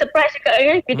pun kadang-kadang surprise juga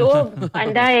kan, kita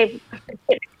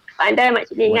pandai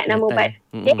macam dia ingat nama ubat.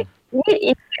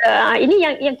 Ini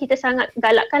yang kita sangat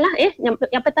galakkan lah.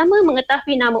 Yang pertama,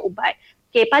 mengetahui nama ubat.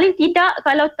 Paling tidak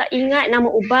kalau tak ingat nama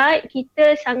ubat,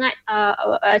 kita sangat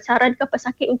sarankan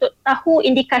pesakit untuk tahu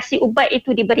indikasi ubat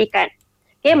itu diberikan.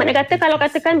 Maknanya kata kalau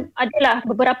katakan adalah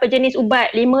beberapa jenis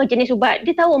ubat, 5 jenis ubat,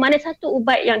 dia tahu mana satu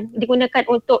ubat yang digunakan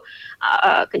untuk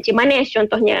kencing manis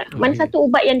contohnya, mana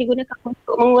satu ubat yang digunakan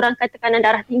untuk mengurangkan tekanan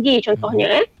darah tinggi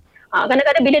contohnya.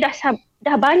 Kadang-kadang bila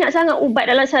dah banyak sangat ubat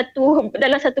dalam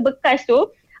satu bekas tu,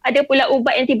 ada pula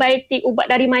ubat antibiotik, ubat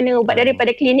dari mana, ubat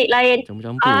daripada klinik lain,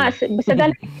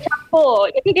 segala campur.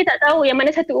 Jadi dia tak tahu yang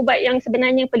mana satu ubat yang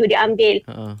sebenarnya perlu diambil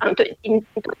untuk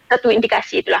satu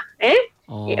indikasi itulah.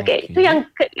 Itu yang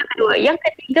kedua. Yang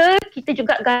ketiga, kita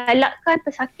juga galakkan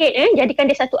pesakit jadikan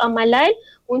dia satu amalan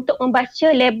untuk membaca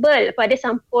label pada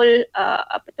sampul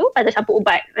pada sampul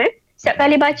ubat. Setiap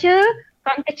kali baca,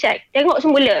 counter check, tengok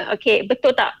semula,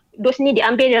 betul tak dos ni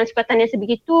diambil dalam sukatan yang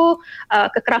sebegitu,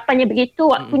 kekerapannya begitu,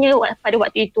 waktunya pada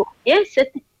waktu itu. Ya,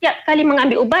 setiap kali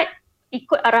mengambil ubat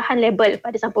ikut arahan label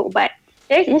pada sampul ubat.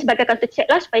 Okay, ini sebagai counter check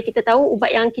lah supaya kita tahu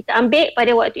ubat yang kita ambil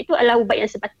pada waktu itu adalah ubat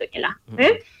yang sepatutnya lah.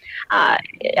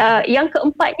 Yang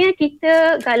keempatnya,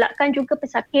 kita galakkan juga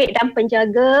pesakit dan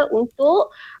penjaga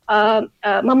untuk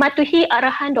mematuhi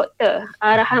arahan doktor,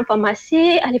 arahan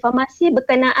farmasi, ahli farmasi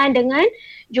berkenaan dengan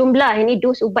jumlah ini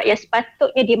dos ubat yang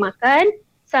sepatutnya dimakan,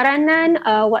 saranan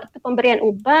waktu pemberian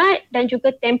ubat dan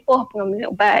juga tempoh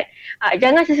pengambilan ubat.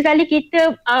 Jangan sesekali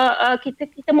kita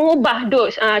mengubah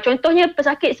dos. Contohnya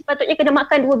pesakit sepatutnya kena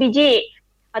makan 2 biji.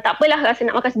 Tak apalah rasa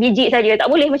nak makan sebiji saja.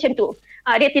 Tak boleh macam tu.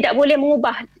 Dia tidak boleh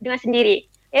mengubah dengan sendiri.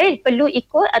 Perlu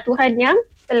ikut aturan yang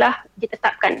telah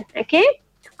ditetapkan. Okey.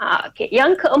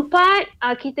 Yang keempat,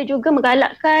 kita juga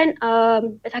menggalakkan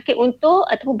pesakit untuk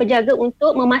ataupun penjaga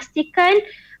untuk memastikan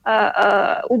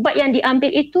ubat yang diambil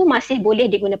itu masih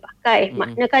boleh diguna pakai.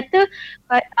 Makna kata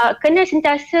kena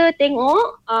sentiasa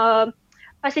tengok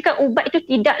pastikan ubat itu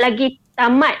tidak lagi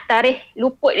tamat tarikh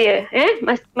luput dia.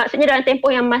 Maksudnya dalam tempoh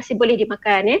yang masih boleh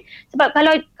dimakan. Sebab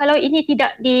kalau ini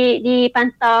tidak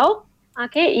dipantau,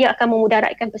 ia akan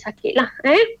memudaratkan pesakit lah.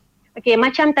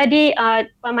 Macam tadi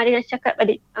Puan Marina cakap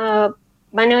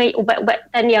mana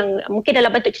ubat-ubatan yang mungkin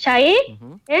dalam bentuk cair,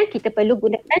 kita perlu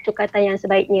gunakan sukatan yang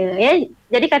sebaiknya.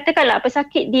 Jadi katakanlah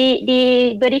pesakit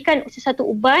diberikan sesuatu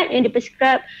ubat yang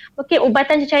diprescribe,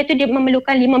 ubatan cair itu dia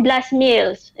memerlukan 15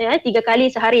 ml 3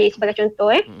 kali sehari sebagai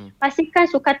contoh.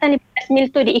 Pastikan sukatan 15 ml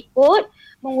itu diikut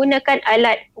menggunakan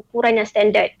alat ukuran yang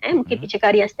standard, mungkin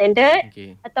picekari yang standard,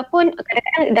 ataupun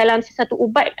kadang-kadang dalam sesuatu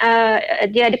ubat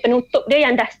dia ada penutup dia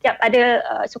yang dah siap ada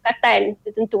sukatan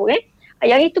tertentu.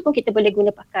 Yang itu pun kita boleh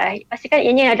guna pakai. Pastikan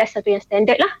ini ada satu yang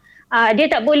standard lah. Dia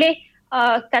tak boleh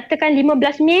katakan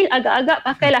 15 mil, agak-agak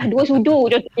pakailah 2 sudu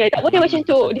contohnya. Tak boleh macam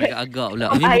tu. Agak-agak pula.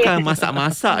 Ini bukan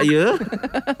masak-masak ya.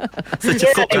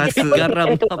 Secukup rasa.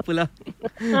 Garam apalah.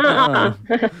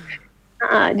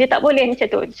 Dia tak boleh macam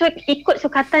tu. So ikut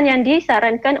sukatan yang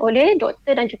disarankan oleh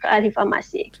doktor dan juga ahli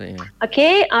farmasi.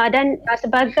 Dan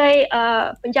sebagai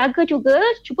penjaga juga,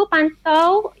 cuba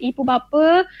pantau ibu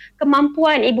bapa,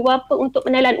 kemampuan ibu bapa untuk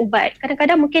menelan ubat.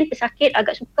 Kadang-kadang mungkin pesakit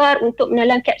agak sukar untuk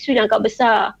menelan kapsul yang agak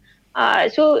besar.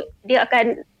 So dia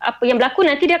akan, apa yang berlaku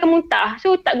nanti dia akan muntah.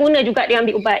 So tak guna juga dia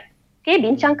ambil ubat.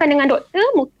 Bincangkan dengan doktor,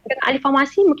 mungkin dengan ahli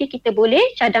farmasi, mungkin kita boleh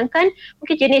cadangkan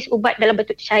mungkin jenis ubat dalam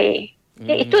bentuk cair.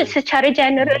 Itu secara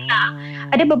general lah.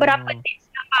 Ada beberapa tips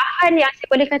tambahan yang saya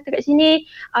boleh kata kat sini,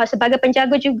 sebagai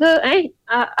penjaga juga,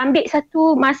 ambil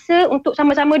satu masa untuk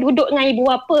sama-sama duduk dengan ibu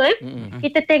bapa.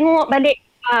 Kita tengok balik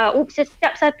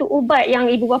setiap satu ubat yang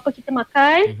ibu bapa kita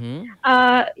makan,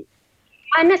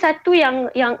 mana satu yang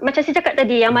macam saya cakap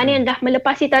tadi, yang mana yang dah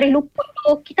melepasi tarikh luput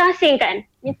tu, kita asingkan,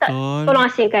 minta tolong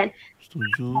asingkan.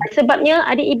 Sebabnya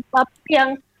ada ibu bapa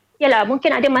yang mungkin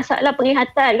ada masalah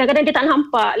penglihatan, kadang-kadang dia tak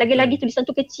nampak, lagi-lagi tulisan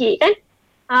tu kecil kan.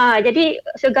 Jadi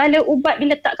segala ubat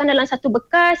diletakkan dalam satu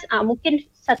bekas, mungkin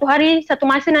satu hari, satu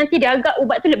masa nanti dia agak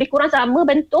ubat tu lebih kurang sama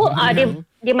bentuk,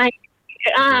 dia main.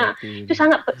 Itu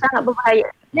sangat berbahaya.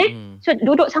 So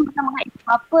duduk sama-sama dengan ibu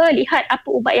bapa, lihat apa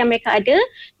ubat yang mereka ada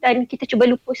dan kita cuba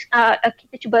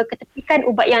kita cuba ketepikan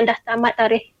ubat yang dah tamat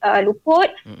tarikh luput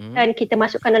dan kita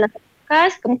masukkan dalam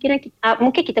bekas. Kemungkinan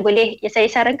mungkin kita boleh, saya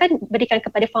sarankan berikan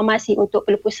kepada farmasi untuk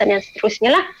pelupusan yang seterusnya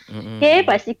lah.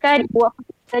 Pastikan ibu bapa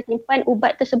kita simpan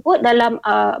ubat tersebut dalam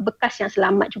bekas yang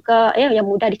selamat juga, yang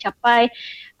mudah dicapai,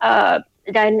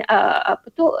 dan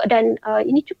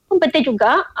ini cukup penting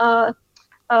juga.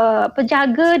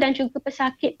 Penjaga dan juga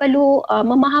pesakit perlu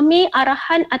memahami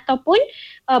arahan ataupun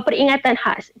peringatan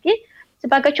khas.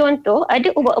 Sebagai contoh,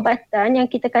 ada ubat-ubatan yang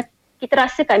kita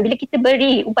rasakan bila kita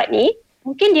beri ubat ni,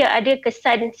 mungkin dia ada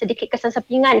sedikit kesan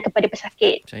sampingan kepada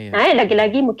pesakit.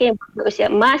 Lagi-lagi mungkin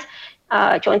berusia emas,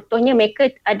 contohnya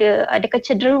mereka ada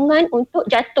kecenderungan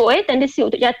untuk jatuh, tendensi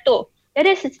untuk jatuh.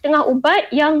 Ada setengah ubat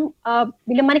yang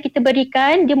bila mana kita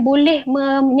berikan, dia boleh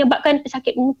menyebabkan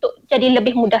pesakit untuk jadi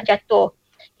lebih mudah jatuh.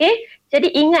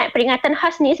 Jadi ingat peringatan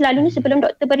khas ni selalunya sebelum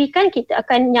doktor berikan, kita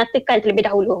akan nyatakan terlebih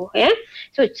dahulu.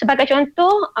 So sebagai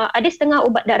contoh, ada setengah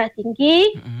ubat darah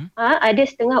tinggi, ada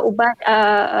setengah ubat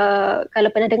kalau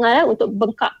pernah dengar untuk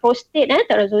bengkak prostat,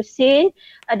 terazosin,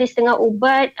 ada setengah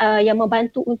ubat yang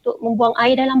membantu untuk membuang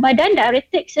air dalam badan,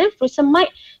 diuretics, furosemide.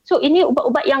 So ini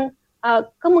ubat-ubat yang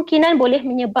kemungkinan boleh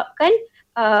menyebabkan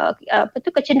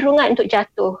kecenderungan untuk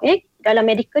jatuh. Dalam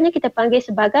medikalnya kita panggil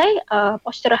sebagai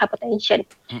postural hypertension.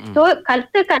 So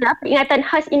katakanlah peringatan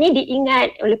khas ini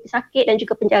diingat oleh pesakit dan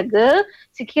juga penjaga.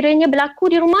 Sekiranya berlaku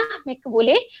di rumah, mereka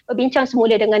boleh berbincang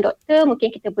semula dengan doktor.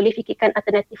 Mungkin kita boleh fikirkan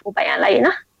alternatif ubat yang lain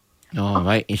lah.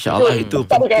 Baik, insya-Allah itu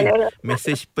penting.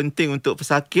 Mesej penting untuk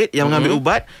pesakit yang mengambil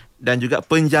ubat dan juga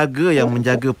penjaga yang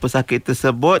menjaga pesakit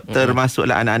tersebut,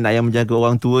 termasuklah anak-anak yang menjaga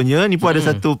orang tuanya. Ni pun ada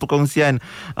satu perkongsian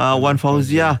Wan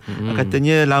Fauziah,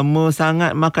 katanya lama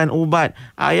sangat makan ubat.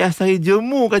 Ayah saya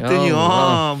jemu katanya.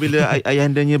 Bila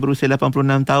ayahandanya berusia 86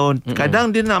 tahun.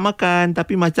 Kadang dia nak makan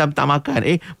tapi macam tak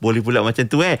makan. Boleh pula macam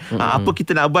tu apa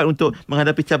kita nak buat untuk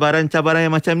menghadapi cabaran-cabaran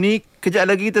yang macam ni? Kejap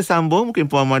lagi kita sambung. Mungkin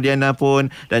Puan Mardiana pun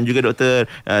dan juga Dr.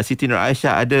 Siti Nur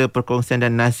Aisyah ada perkongsian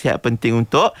dan nasihat penting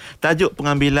untuk tajuk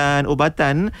pengambilan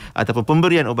ubatan ataupun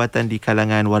pemberian ubatan di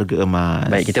kalangan warga emas.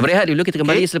 Baik, kita berehat dulu. Kita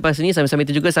kembali selepas ini. Sambil-sambil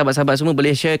itu juga sahabat-sahabat semua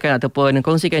boleh sharekan ataupun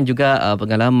kongsikan juga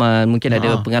pengalaman. Mungkin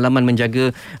ada pengalaman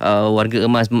menjaga warga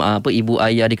emas, ibu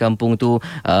ayah di kampung tu.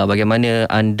 Bagaimana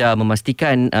anda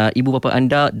memastikan ibu bapa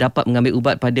anda dapat mengambil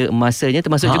ubat pada masanya.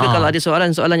 Termasuk juga kalau ada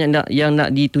soalan-soalan yang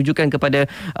nak ditujukan kepada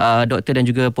doktor dan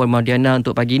juga Puan Mardiana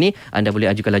untuk pagi ni, anda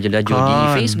boleh ajukan laju-laju di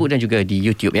Facebook dan juga di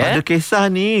YouTube ya. Ada kisah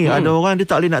ni, ada orang dia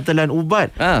tak boleh nak telan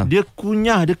ubat. Dia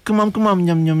kunyah, dia kemam-kemam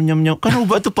nyam. Kan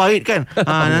ubat tu pahit kan.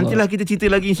 Nantilah kita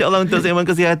cerita lagi insya-Allah untuk segmen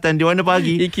kesihatan di Warna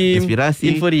Pagi.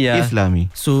 Inspirasi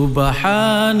Islami.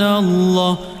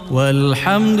 Subhanallah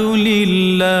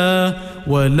walhamdulillah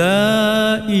wa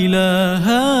la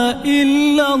ilaha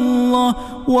illallah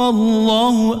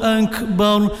wallahu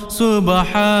akbar.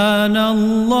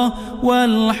 Subhanallah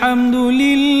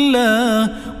walhamdulillah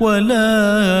wa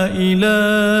la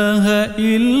ilaha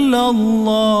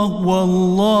illallah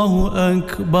wallahu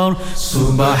akbar.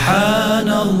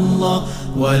 Subhanallah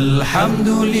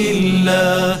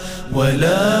walhamdulillah wa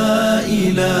la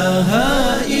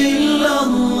ilaha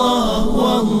illallah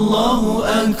wallahu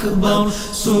akbar.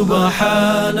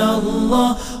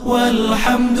 Subhanallah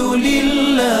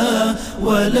walhamdulillah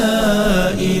wa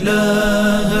la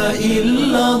ilaha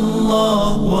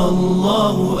illallah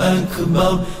wallahu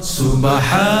akbar.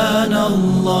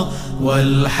 Subhanallah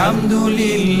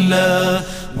walhamdulillah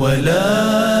wa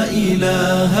la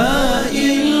ilaha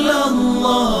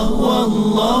illallah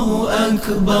wallahu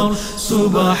akbar.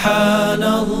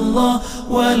 Subhanallah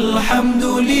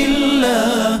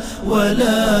walhamdulillah wa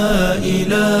la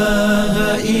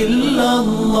ilaha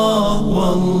illallah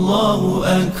wallahu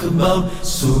akbar.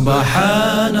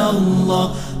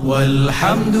 Subhanallah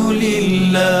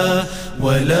walhamdulillah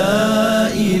wa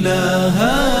la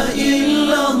ilaha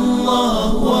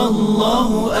illallah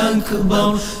wallahu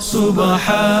akbar.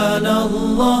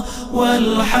 Subhanallah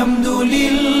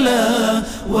walhamdulillah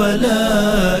wa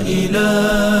la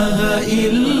ilaha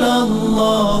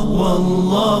illallah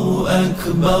wallahu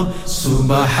akbar.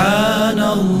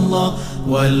 Subhanallah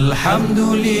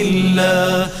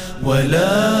walhamdulillah wa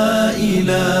la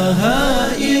ilaha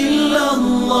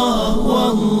illallah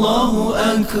wallahu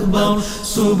akbar.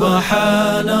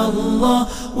 Subhanallah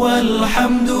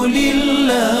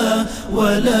walhamdulillah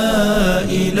wa la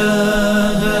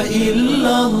ilaha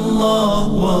illallah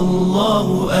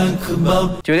wallahu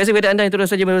akbar. Terima kasih kepada anda yang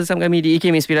terus saja bersama kami di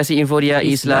IKIM Inspirasi Inforia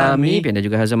Islami. Anda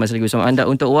juga Hazam masih lagi bersama anda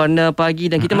untuk Warna Pagi,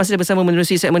 dan kita masih bersama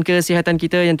menerusi segmen kesihatan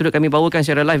kita yang turut kami bawakan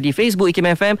secara live di Facebook IKIM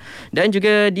FM dan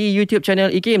juga di YouTube channel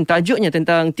IKIM. Tajuknya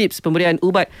tentang tips pemberian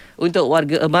ubat untuk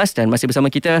warga emas, dan masih bersama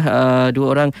kita dua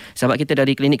orang sahabat kita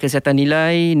dari Klinik Kesihatan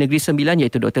Nilai Negeri Sembilan,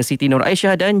 iaitu Dr. Siti Nur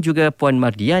Aisyah dan juga Puan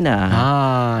Mardiana.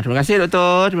 Terima kasih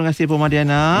doktor, terima kasih Puan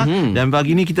Mardiana. Dan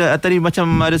pagi ni kita tadi macam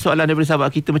ada soalan daripada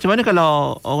sahabat kita, macam mana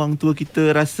kalau orang tua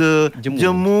kita rasa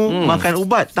jemu makan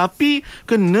ubat tapi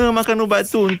kena makan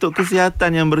ubat tu untuk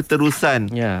kesihatan yang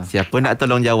berterusan. Siapa nak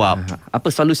tolong jawab?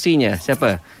 Apa solusinya?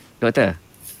 Siapa? Doktor?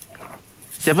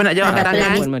 Siapa nak jawab?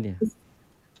 Tangan. Puan Mardiana.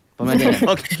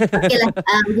 Okeylah,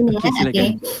 begini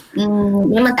okey.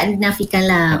 Memang tak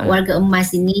dinafikanlah warga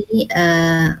emas ini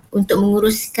untuk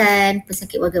menguruskan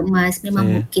pesakit warga emas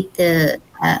memang kita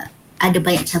ada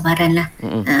banyak cabaran lah.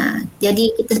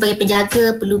 Jadi kita sebagai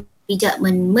penjaga perlu bijak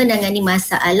menangani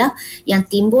masalah yang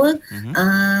timbul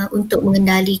untuk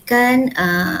mengendalikan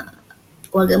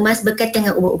warga emas berkaitan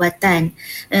dengan ubat-ubatan.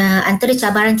 Antara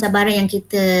cabaran-cabaran yang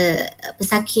kita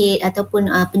pesakit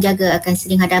ataupun penjaga akan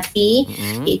sering hadapi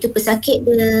iaitu pesakit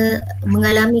dia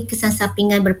mengalami kesan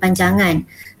sampingan berpanjangan.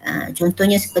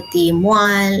 Contohnya seperti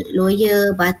mual,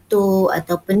 loya, batuk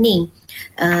atau pening.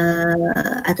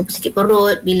 Atau sakit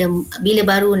perut bila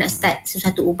baru nak start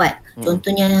sesuatu ubat.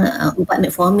 Contohnya ubat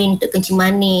metformin untuk kencing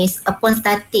manis. Upon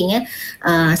starting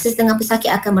sesetengah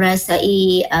pesakit akan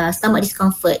merasai stomach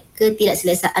discomfort,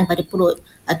 ketidakselesaan pada perut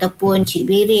ataupun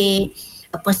ciri-birit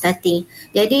upon starting.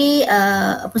 Jadi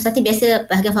upon starting biasa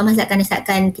bahagian farmasi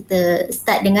akan kita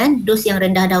start dengan dos yang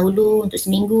rendah dahulu untuk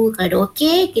seminggu. Kalau dah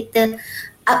okey, kita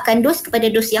upkan dos kepada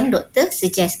dos yang doktor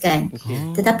suggestkan.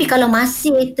 Tetapi kalau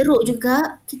masih teruk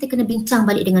juga, kita kena bincang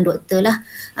balik dengan doktor lah.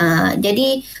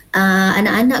 Jadi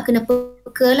anak-anak kena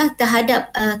peka lah terhadap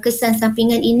kesan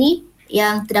sampingan ini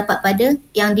yang terdapat pada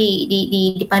yang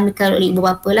dipamerkan oleh ibu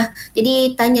bapa lah.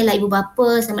 Jadi tanyalah ibu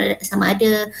bapa sama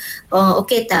ada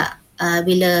okey tak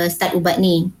bila start ubat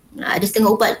ni. Ada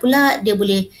setengah ubat pula dia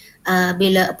boleh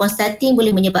bila upon starting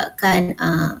boleh menyebabkan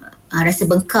rasa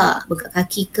bengkak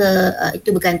kaki ke,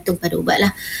 itu bergantung pada ubat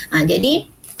lah.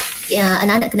 Jadi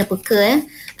anak-anak kena peka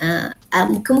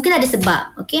mungkin ada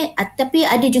sebab, okey, tapi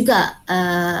ada juga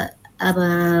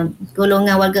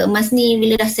golongan warga emas ni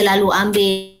bila dah selalu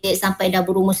ambil sampai dah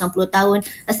berumur 90 tahun,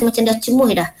 rasa macam dah cemuh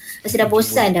dah, rasa dah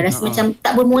bosan dah, rasa macam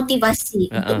tak bermotivasi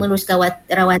untuk meneruskan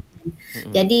rawatan.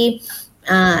 Jadi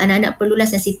anak-anak perlulah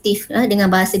sensitif dengan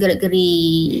bahasa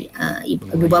gerak-geri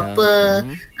ibu bapa,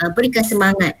 berikan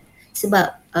semangat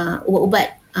sebab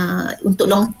ubat-ubat untuk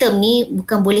long term ni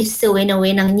bukan boleh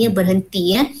sewenang-wenangnya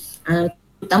berhenti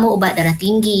terutama ubat darah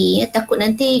tinggi, takut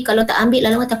nanti kalau tak ambil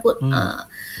lama-lama takut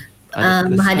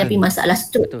menghadapi masalah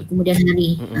stroke kemudian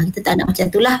hari. Kita tak nak macam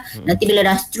itulah. Nanti bila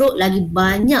dah stroke lagi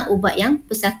banyak ubat yang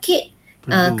pesakit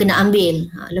kena ambil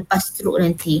lepas stroke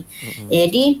nanti.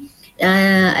 Jadi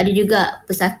ada juga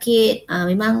pesakit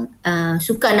memang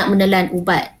suka nak menelan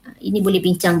ubat. Ini boleh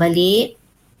bincang balik.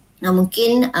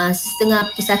 Mungkin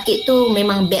setengah pesakit tu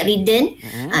memang bedridden.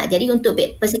 Jadi untuk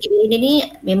pesakit bedridden ni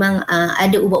memang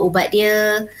ada ubat-ubat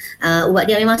dia.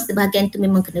 Ubat dia memang sebahagian tu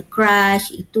memang kena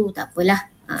crush. Itu tak apalah.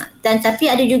 Dan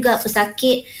tapi ada juga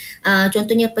pesakit,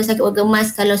 contohnya pesakit warga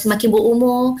emas kalau semakin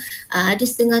berumur, ada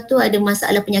setengah tu ada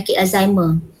masalah penyakit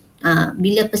Alzheimer.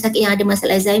 Bila pesakit yang ada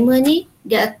masalah Alzheimer ni,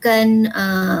 dia akan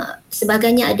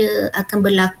sebahagiannya akan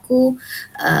berlaku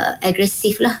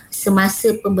agresif lah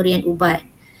semasa pemberian ubat.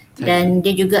 Dan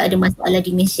dia juga ada masalah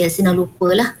demensia, senang lupa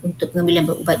lah untuk pengambilan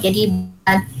ubat. Jadi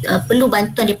perlu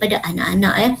bantuan daripada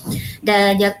anak-anak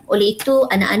Dan oleh itu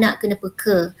anak-anak kena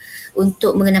peka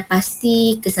untuk mengenal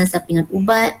pasti kesan sampingan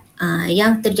ubat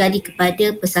yang terjadi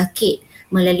kepada pesakit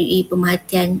melalui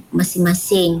pemerhatian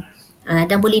masing-masing.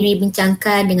 Dan boleh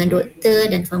dibincangkan dengan doktor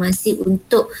dan farmasi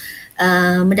untuk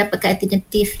mendapatkan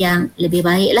alternatif yang lebih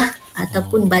baik lah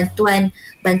ataupun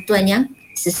bantuan yang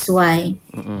sesuai.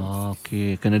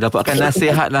 Okey, kena dapatkan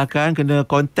nasihat lah kan, kena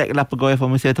contact lah pegawai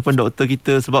farmasi ataupun doktor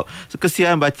kita sebab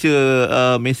kesian baca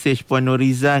mesej Puan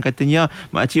Norizan katanya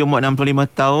makcik umur 65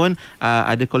 tahun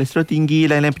ada kolesterol tinggi,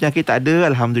 lain-lain penyakit tak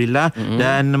ada, alhamdulillah,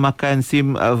 dan makan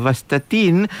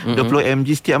simvastatin 20 mg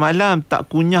setiap malam, tak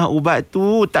kunyah ubat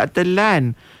tu, tak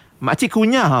telan. Makcik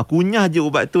kunyah je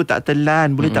ubat tu, tak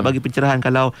telan. Boleh tak bagi pencerahan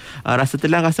kalau rasa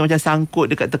telan, rasa macam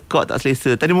sangkut dekat tekak, tak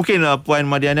selesa. Tadi mungkin Puan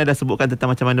Mariana dah sebutkan tentang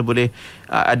macam mana boleh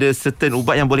ada certain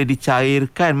ubat yang boleh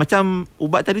dicairkan. Macam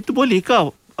ubat tadi tu boleh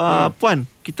ke Puan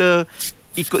kita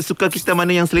ikut suka kita mana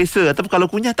yang selesa, ataupun kalau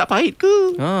kunyah tak pahit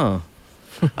ke?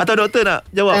 Atau doktor nak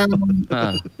jawab?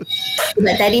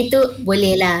 Ubat tadi tu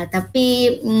boleh lah,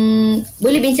 tapi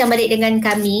boleh bincang balik dengan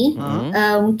kami.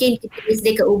 Mungkin kita boleh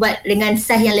sediakan ubat dengan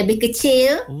saiz yang lebih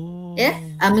kecil.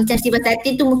 Macam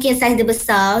simvastatin tu mungkin saiz dia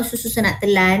besar, susah nak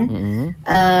telan.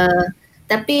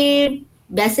 Tapi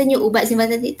biasanya ubat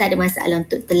simvastatin tak ada masalah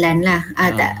untuk telan lah.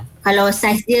 Kalau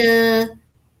saiz dia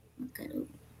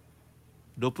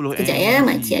 20 kejap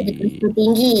makcik ada kolesterol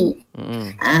tinggi,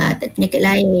 tak penyakit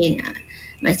lain,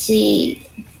 makcik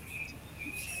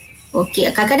okey.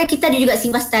 Kadang-kadang kita ada juga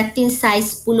simvastatin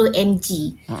saiz 10 mg.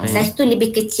 Saiz tu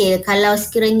lebih kecil. Kalau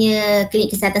sekiranya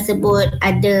klinik kesihatan tersebut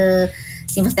ada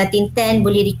simvastatin 10,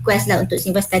 boleh request lah untuk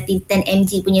simvastatin 10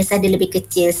 mg punya saiz dia lebih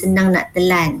kecil, senang nak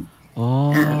telan.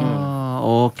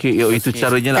 Okey, itu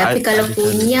caranya lah. Tapi kalau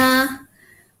punya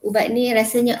ubat ni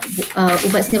rasanya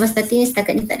ubat simvastatin ni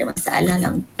setakat ni tak ada masalah lah.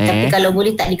 Tapi kalau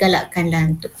boleh tak digalakkan lah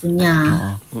untuk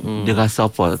kunyah. Dia rasa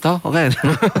apa tak tahu kan.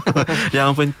 Yang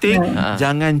penting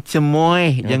jangan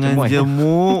cemoih, jangan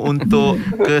jemu untuk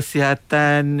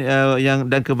kesihatan yang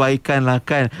dan kebaikan lah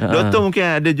kan. Doktor mungkin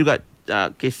ada juga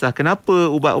kisah kenapa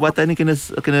ubat-ubatan ni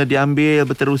kena diambil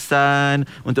berterusan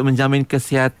untuk menjamin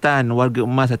kesihatan warga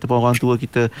emas ataupun orang tua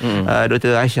kita.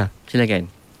 Dr. Aisyah, silakan.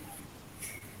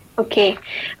 Okey,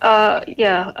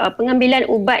 pengambilan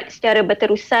ubat secara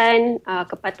berterusan,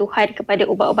 kepatuhan kepada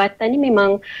ubat-ubatan ni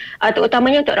memang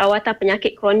terutamanya untuk rawatan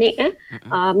penyakit kronik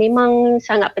memang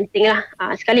sangat penting lah.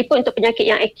 Sekalipun untuk penyakit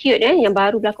yang acute yang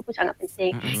baru berlaku pun sangat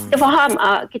penting.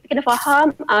 Kita kena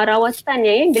faham rawatan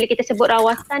ni, bila kita sebut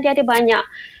rawatan dia ada banyak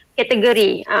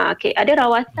kategori. Ada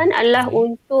rawatan adalah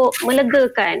untuk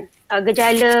melegakan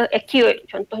gejala acute,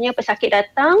 contohnya pesakit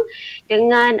datang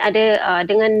dengan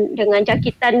dengan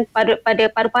jangkitan pada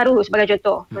paru-paru sebagai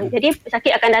contoh. Jadi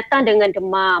pesakit akan datang dengan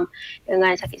demam,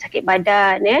 dengan sakit-sakit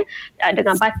badan,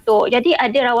 dengan batuk. Jadi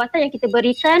ada rawatan yang kita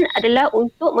berikan adalah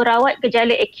untuk merawat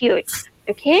gejala acute.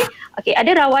 Okey,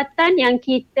 ada rawatan yang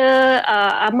kita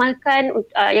amalkan,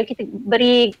 yang kita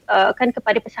berikan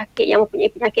kepada pesakit yang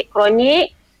mempunyai penyakit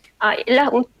kronik, ialah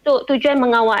untuk tujuan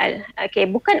mengawal. Okey,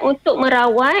 bukan untuk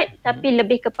merawat tapi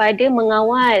lebih kepada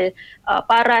mengawal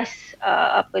paras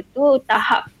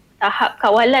tahap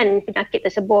kawalan penyakit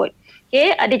tersebut.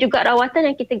 Okey, ada juga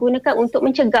rawatan yang kita gunakan untuk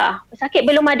mencegah. Pesakit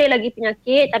belum ada lagi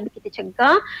penyakit tapi kita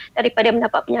cegah daripada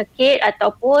mendapat penyakit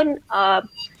ataupun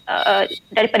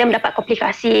daripada mendapat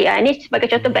komplikasi. Ini sebagai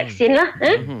contoh vaksin lah.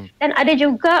 Dan ada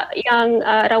juga yang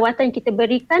rawatan yang kita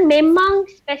berikan memang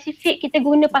spesifik kita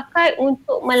guna pakai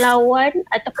untuk melawan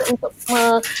ataupun untuk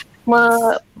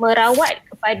merawat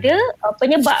kepada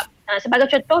penyebab. Sebagai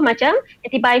contoh macam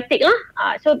antibiotik lah.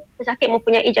 So pesakit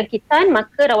mempunyai jangkitan,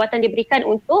 maka rawatan diberikan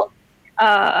untuk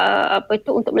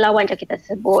untuk melawan jangkitan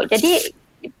tersebut. Jadi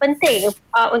penting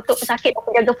untuk pesakit dan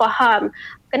penjaga faham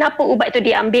kenapa ubat itu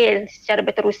diambil secara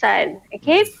berterusan.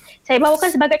 Okey, saya bawakan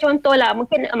sebagai contoh lah,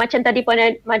 mungkin macam tadi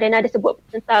Puan Madana ada sebut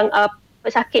tentang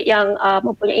pesakit yang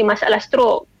mempunyai masalah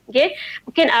stroke. Okey,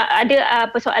 mungkin ada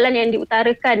persoalan yang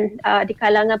diutarakan di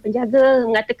kalangan penjaga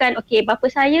mengatakan, okey, bapa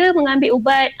saya mengambil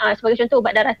ubat sebagai contoh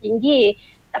ubat darah tinggi,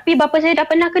 tapi bapa saya dah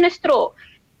pernah kena stroke,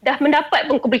 dah mendapat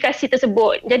komplikasi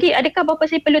tersebut. Jadi adakah bapa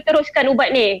saya perlu teruskan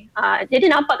ubat ni? Jadi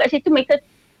nampak kat situ mereka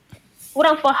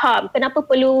kurang faham kenapa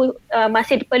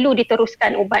masih perlu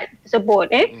diteruskan ubat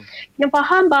tersebut. Kena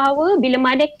faham bahawa bila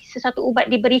mana sesuatu ubat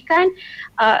diberikan,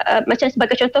 macam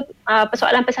sebagai contoh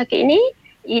persoalan pesakit ini,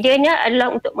 idenya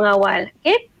adalah untuk mengawal.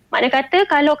 Okay? Makna kata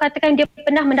kalau katakan dia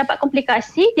pernah mendapat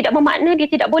komplikasi, tidak bermakna dia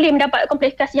tidak boleh mendapat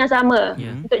komplikasi yang sama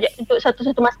untuk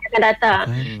satu-satu masa yang akan datang.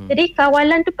 Jadi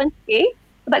kawalan tu penting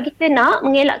sebab kita nak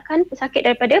mengelakkan pesakit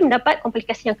daripada mendapat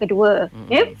komplikasi yang kedua.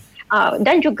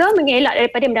 Dan juga mengelak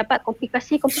daripada mendapat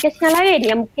komplikasi-komplikasi yang lain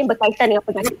yang mungkin berkaitan dengan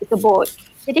penyakit tersebut.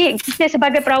 Jadi kita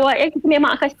sebagai perawat kita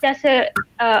memang akan sentiasa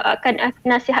akan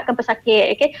nasihatkan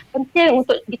pesakit. Okay? Penting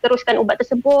untuk diteruskan ubat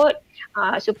tersebut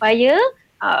supaya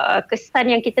kesan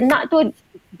yang kita nak tu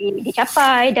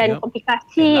dicapai dan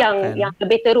komplikasi yang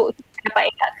lebih teruk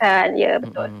dapat elakkan. Ya,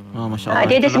 betul. Masya Allah.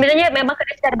 Dia sebenarnya memang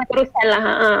kena secara berterusan lah.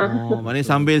 Maknanya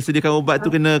sambil sediakan ubat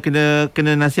tu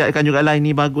kena nasihatkan jugalah,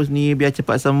 ini bagus ni biar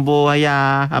cepat sembuh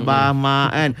ayah, abah, mak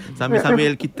kan.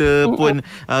 Sambil kita pun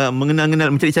mengenal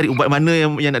mencari-cari ubat mana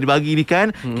yang nak dibagi ni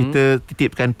kan. Kita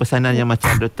titipkan pesanan yang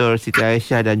macam Dr. Siti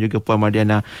Aisyah dan juga Puan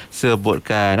Mardiana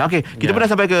sebutkan. Okey, kita pernah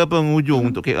sampai ke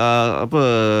penghujung untuk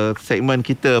segmen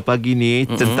kita pagi ni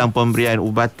tentang pemberian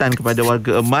ubatan kepada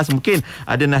warga emas. Mungkin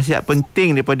ada nasihat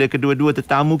penting daripada kedua-dua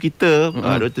tetamu kita,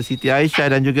 Dr. Siti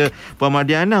Aisyah dan juga Puan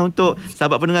Mardiana, untuk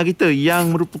sahabat pendengar kita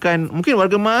yang merupakan mungkin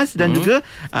warga emas dan juga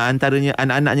antaranya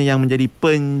anak-anaknya yang menjadi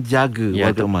penjaga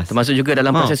warga emas. Termasuk juga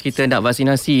dalam proses kita nak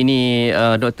vaksinasi ni,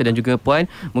 doktor dan juga Puan,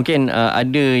 mungkin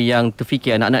ada yang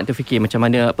terfikir, anak-anak terfikir macam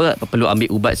mana perlu ambil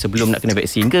ubat sebelum nak kena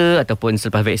vaksin ke ataupun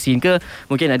selepas vaksin ke.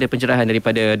 Mungkin ada pencerahan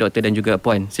daripada doktor dan juga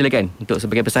Puan. Silakan untuk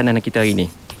sebagai pesanan kita hari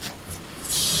ini.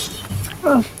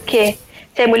 Okey,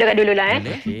 saya mulakan dululah.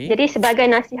 Jadi sebagai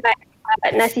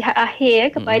nasihat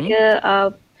akhir kepada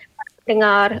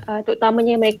pendengar,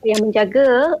 terutamanya mereka yang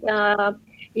menjaga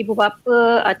ibu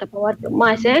bapa ataupun warga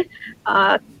emas,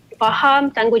 faham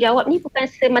tanggungjawab ni bukan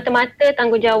semata-mata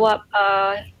tanggungjawab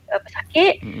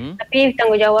pesakit, tapi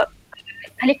tanggungjawab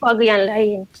ahli keluarga yang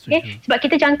lain. Okay? Sebab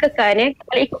kita jangkakan,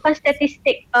 kalau ikutkan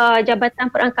statistik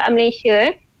Jabatan Perangkaan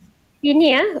Malaysia,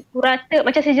 ini purata,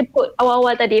 macam saya sebut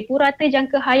awal-awal tadi, purata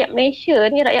jangka hayat Malaysia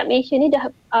ni, rakyat Malaysia ni dah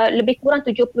lebih kurang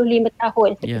 75 tahun,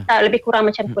 sekitar lebih kurang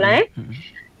macam tu lah.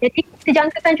 Jadi kita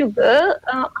jangkakan juga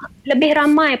lebih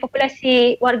ramai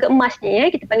populasi warga emas ni,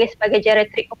 kita panggil sebagai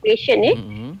geriatric population ni,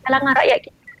 kalangan rakyat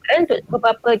kita untuk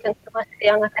beberapa jangka masa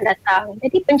yang akan datang.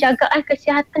 Jadi penjagaan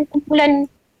kesihatan kumpulan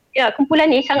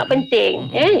ni sangat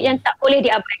penting, yang tak boleh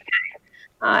diabaikan.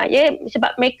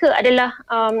 Sebab mereka adalah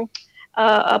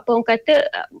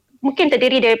mungkin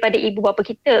terdiri daripada ibu bapa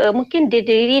kita, mungkin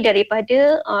terdiri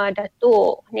daripada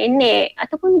datuk, nenek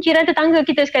ataupun jiran tetangga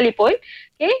kita sekalipun.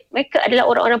 Mereka adalah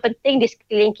orang-orang penting di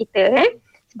sekeliling kita.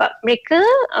 Sebab mereka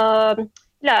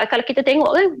kalau kita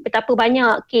tengok kan betapa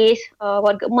banyak kes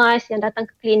warga emas yang datang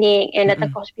ke klinik, yang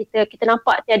datang ke hospital, kita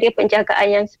nampak tiada penjagaan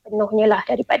yang sepenuhnya lah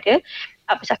daripada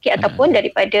pesakit ataupun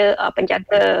daripada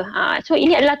penjaga. So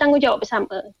ini adalah tanggungjawab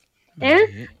bersama.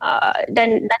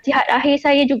 Dan nasihat akhir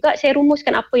saya juga, saya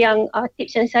rumuskan apa yang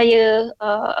tips yang saya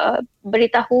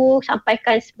beritahu,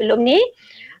 sampaikan sebelum ni.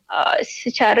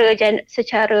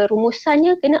 secara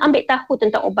rumusannya kena ambil tahu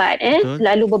tentang ubat.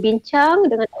 Selalu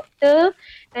berbincang dengan doktor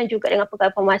dan juga dengan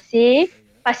pegawai farmasi.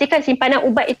 Pastikan simpanan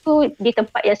ubat itu di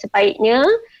tempat yang sebaiknya,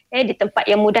 di tempat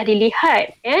yang mudah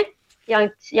dilihat,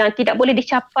 yang tidak boleh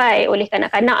dicapai oleh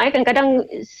kanak-kanak. Kadang-kadang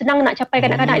senang nak capai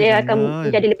kanak-kanak, dia akan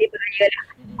menjadi lebih bahaya lah.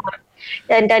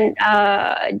 Dan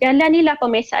jalanilah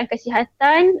pemeriksaan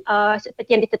kesihatan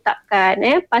seperti yang ditetapkan.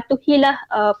 Patuhilah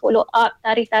follow up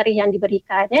tarikh-tarikh yang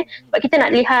diberikan. Sebab kita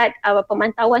nak lihat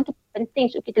pemantauan tu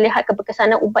penting untuk kita lihat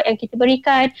keberkesanan ubat yang kita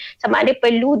berikan, sama ada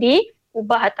perlu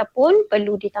diubah ataupun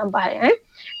perlu ditambah.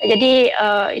 Jadi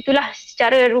itulah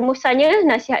secara rumusannya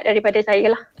nasihat daripada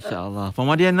saya lah. InsyaAllah. Puan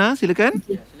Mardiana, silakan.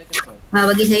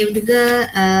 Bagi saya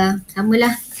juga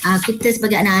samalah. Kita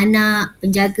sebagai anak-anak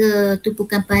penjaga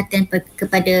tumpukan perhatian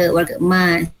kepada warga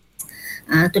emas.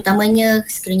 Terutamanya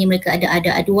sekiranya mereka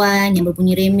ada aduan yang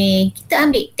berbunyi remeh, kita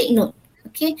ambil take note.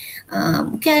 Okey,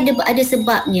 mungkin ada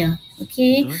sebabnya.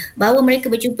 Okey, bawa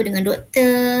mereka berjumpa dengan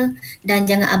doktor dan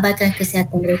jangan abaikan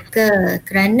kesihatan mereka,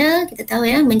 kerana kita tahu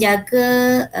menjaga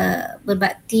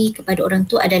berbakti kepada orang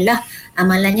tua adalah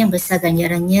amalan yang besar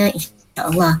ganjarannya,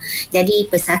 insya-Allah.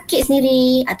 Jadi pesakit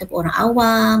sendiri ataupun orang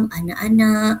awam,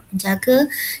 anak-anak, penjaga,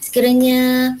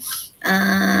 sekiranya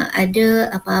ada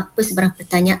apa-apa sebarang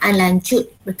pertanyaan lanjut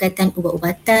berkaitan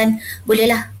ubat-ubatan,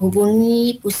 bolehlah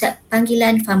hubungi Pusat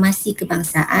Panggilan Farmasi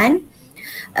Kebangsaan,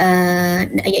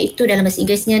 iaitu dalam bahasa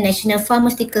Inggerisnya National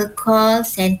Pharmaceutical Call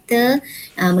Center,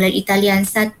 melalui talian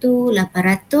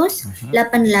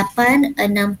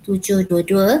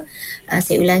 1-800-88-6722.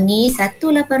 Saya ulangi,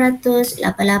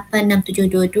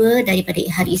 1-800-88-6722 daripada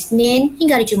hari Isnin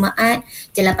hingga hari Jumaat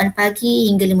jam 8 pagi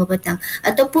hingga 5 petang.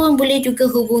 Ataupun boleh juga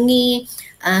hubungi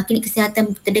klinik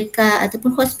kesihatan terdekat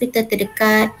ataupun hospital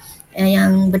terdekat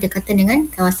yang berdekatan dengan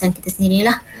kawasan kita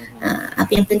sendirilah.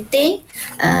 Apa yang penting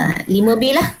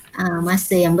 5B lah,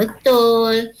 masa yang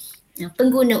betul,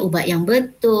 pengguna ubat yang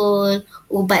betul,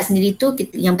 ubat sendiri tu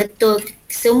yang betul.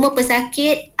 Semua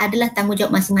pesakit adalah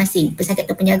tanggungjawab masing-masing, pesakit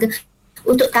atau penjaga,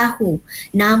 untuk tahu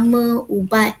nama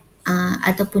ubat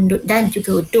ataupun dan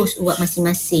juga dos ubat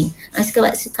masing-masing.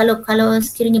 Kalau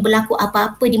sekiranya berlaku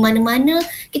apa-apa di mana-mana,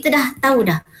 kita dah tahu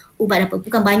dah ubat apa.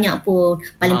 Bukan banyak pun,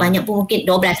 paling banyak pun mungkin 12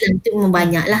 lah, itu memang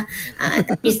banyak lah.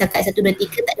 Tapi setakat 1, 2,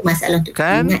 3 tak ada masalah untuk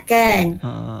ingatkan.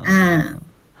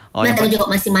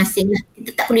 Tanggungjawab masing-masing lah.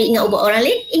 Kita tak perlu ingat ubat orang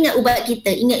lain, ingat ubat kita,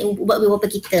 ingat ubat bapa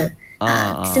kita.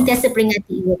 Sentiasa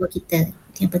peringati ubat kita.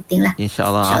 Yang penting lah.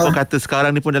 InsyaAllah. Apa kata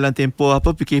sekarang ni pun dalam tempoh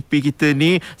PKP kita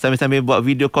ni, sambil-sambil buat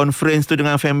video conference tu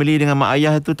dengan family, dengan mak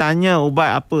ayah tu, tanya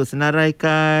ubat apa,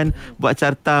 senaraikan, buat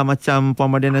carta macam Puan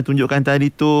Mardiana tunjukkan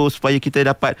tadi tu, supaya kita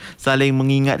dapat saling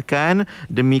mengingatkan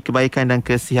demi kebaikan dan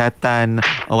kesihatan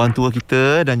orang tua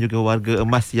kita dan juga warga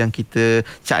emas yang kita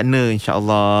cakna,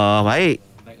 insyaAllah. Baik.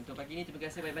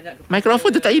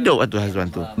 Mikrofon tu tak hidup tu Hazwan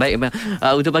tu. Baik,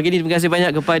 untuk pagi ni terima kasih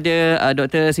banyak kepada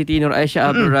Dr. Siti Nur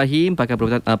Aisyah Abdul Rahim, pakar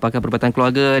perubatan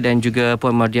keluarga, dan juga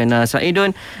Puan Mardiana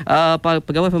Saidun,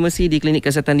 pegawai farmasi di Klinik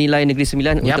Kesihatan Nilai Negeri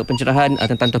Sembilan, untuk pencerahan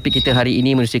tentang topik kita hari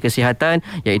ini, menerusi kesihatan,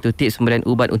 iaitu tips pembelian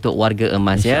ubat untuk warga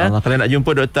emas. Kalau nak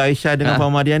jumpa Dr. Aisyah dengan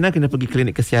Puan Mardiana, kena pergi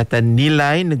Klinik Kesihatan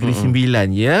Nilai Negeri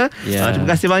Sembilan. Terima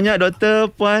kasih banyak Doktor,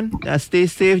 Puan. Stay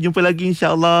safe, jumpa lagi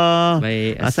insya-Allah.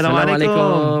 Baik.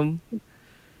 Assalamualaikum.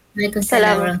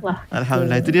 Waalaikumsalam.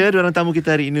 Alhamdulillah. Itu dia dua orang tamu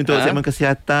kita hari ini untuk segmen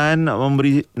kesihatan,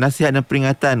 memberi nasihat dan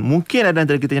peringatan. Mungkin ada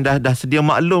antara kita yang dah sedia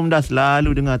maklum, dah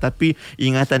selalu dengar, tapi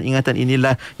ingatan-ingatan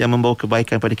inilah yang membawa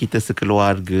kebaikan pada kita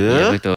sekeluarga. Ya, betul.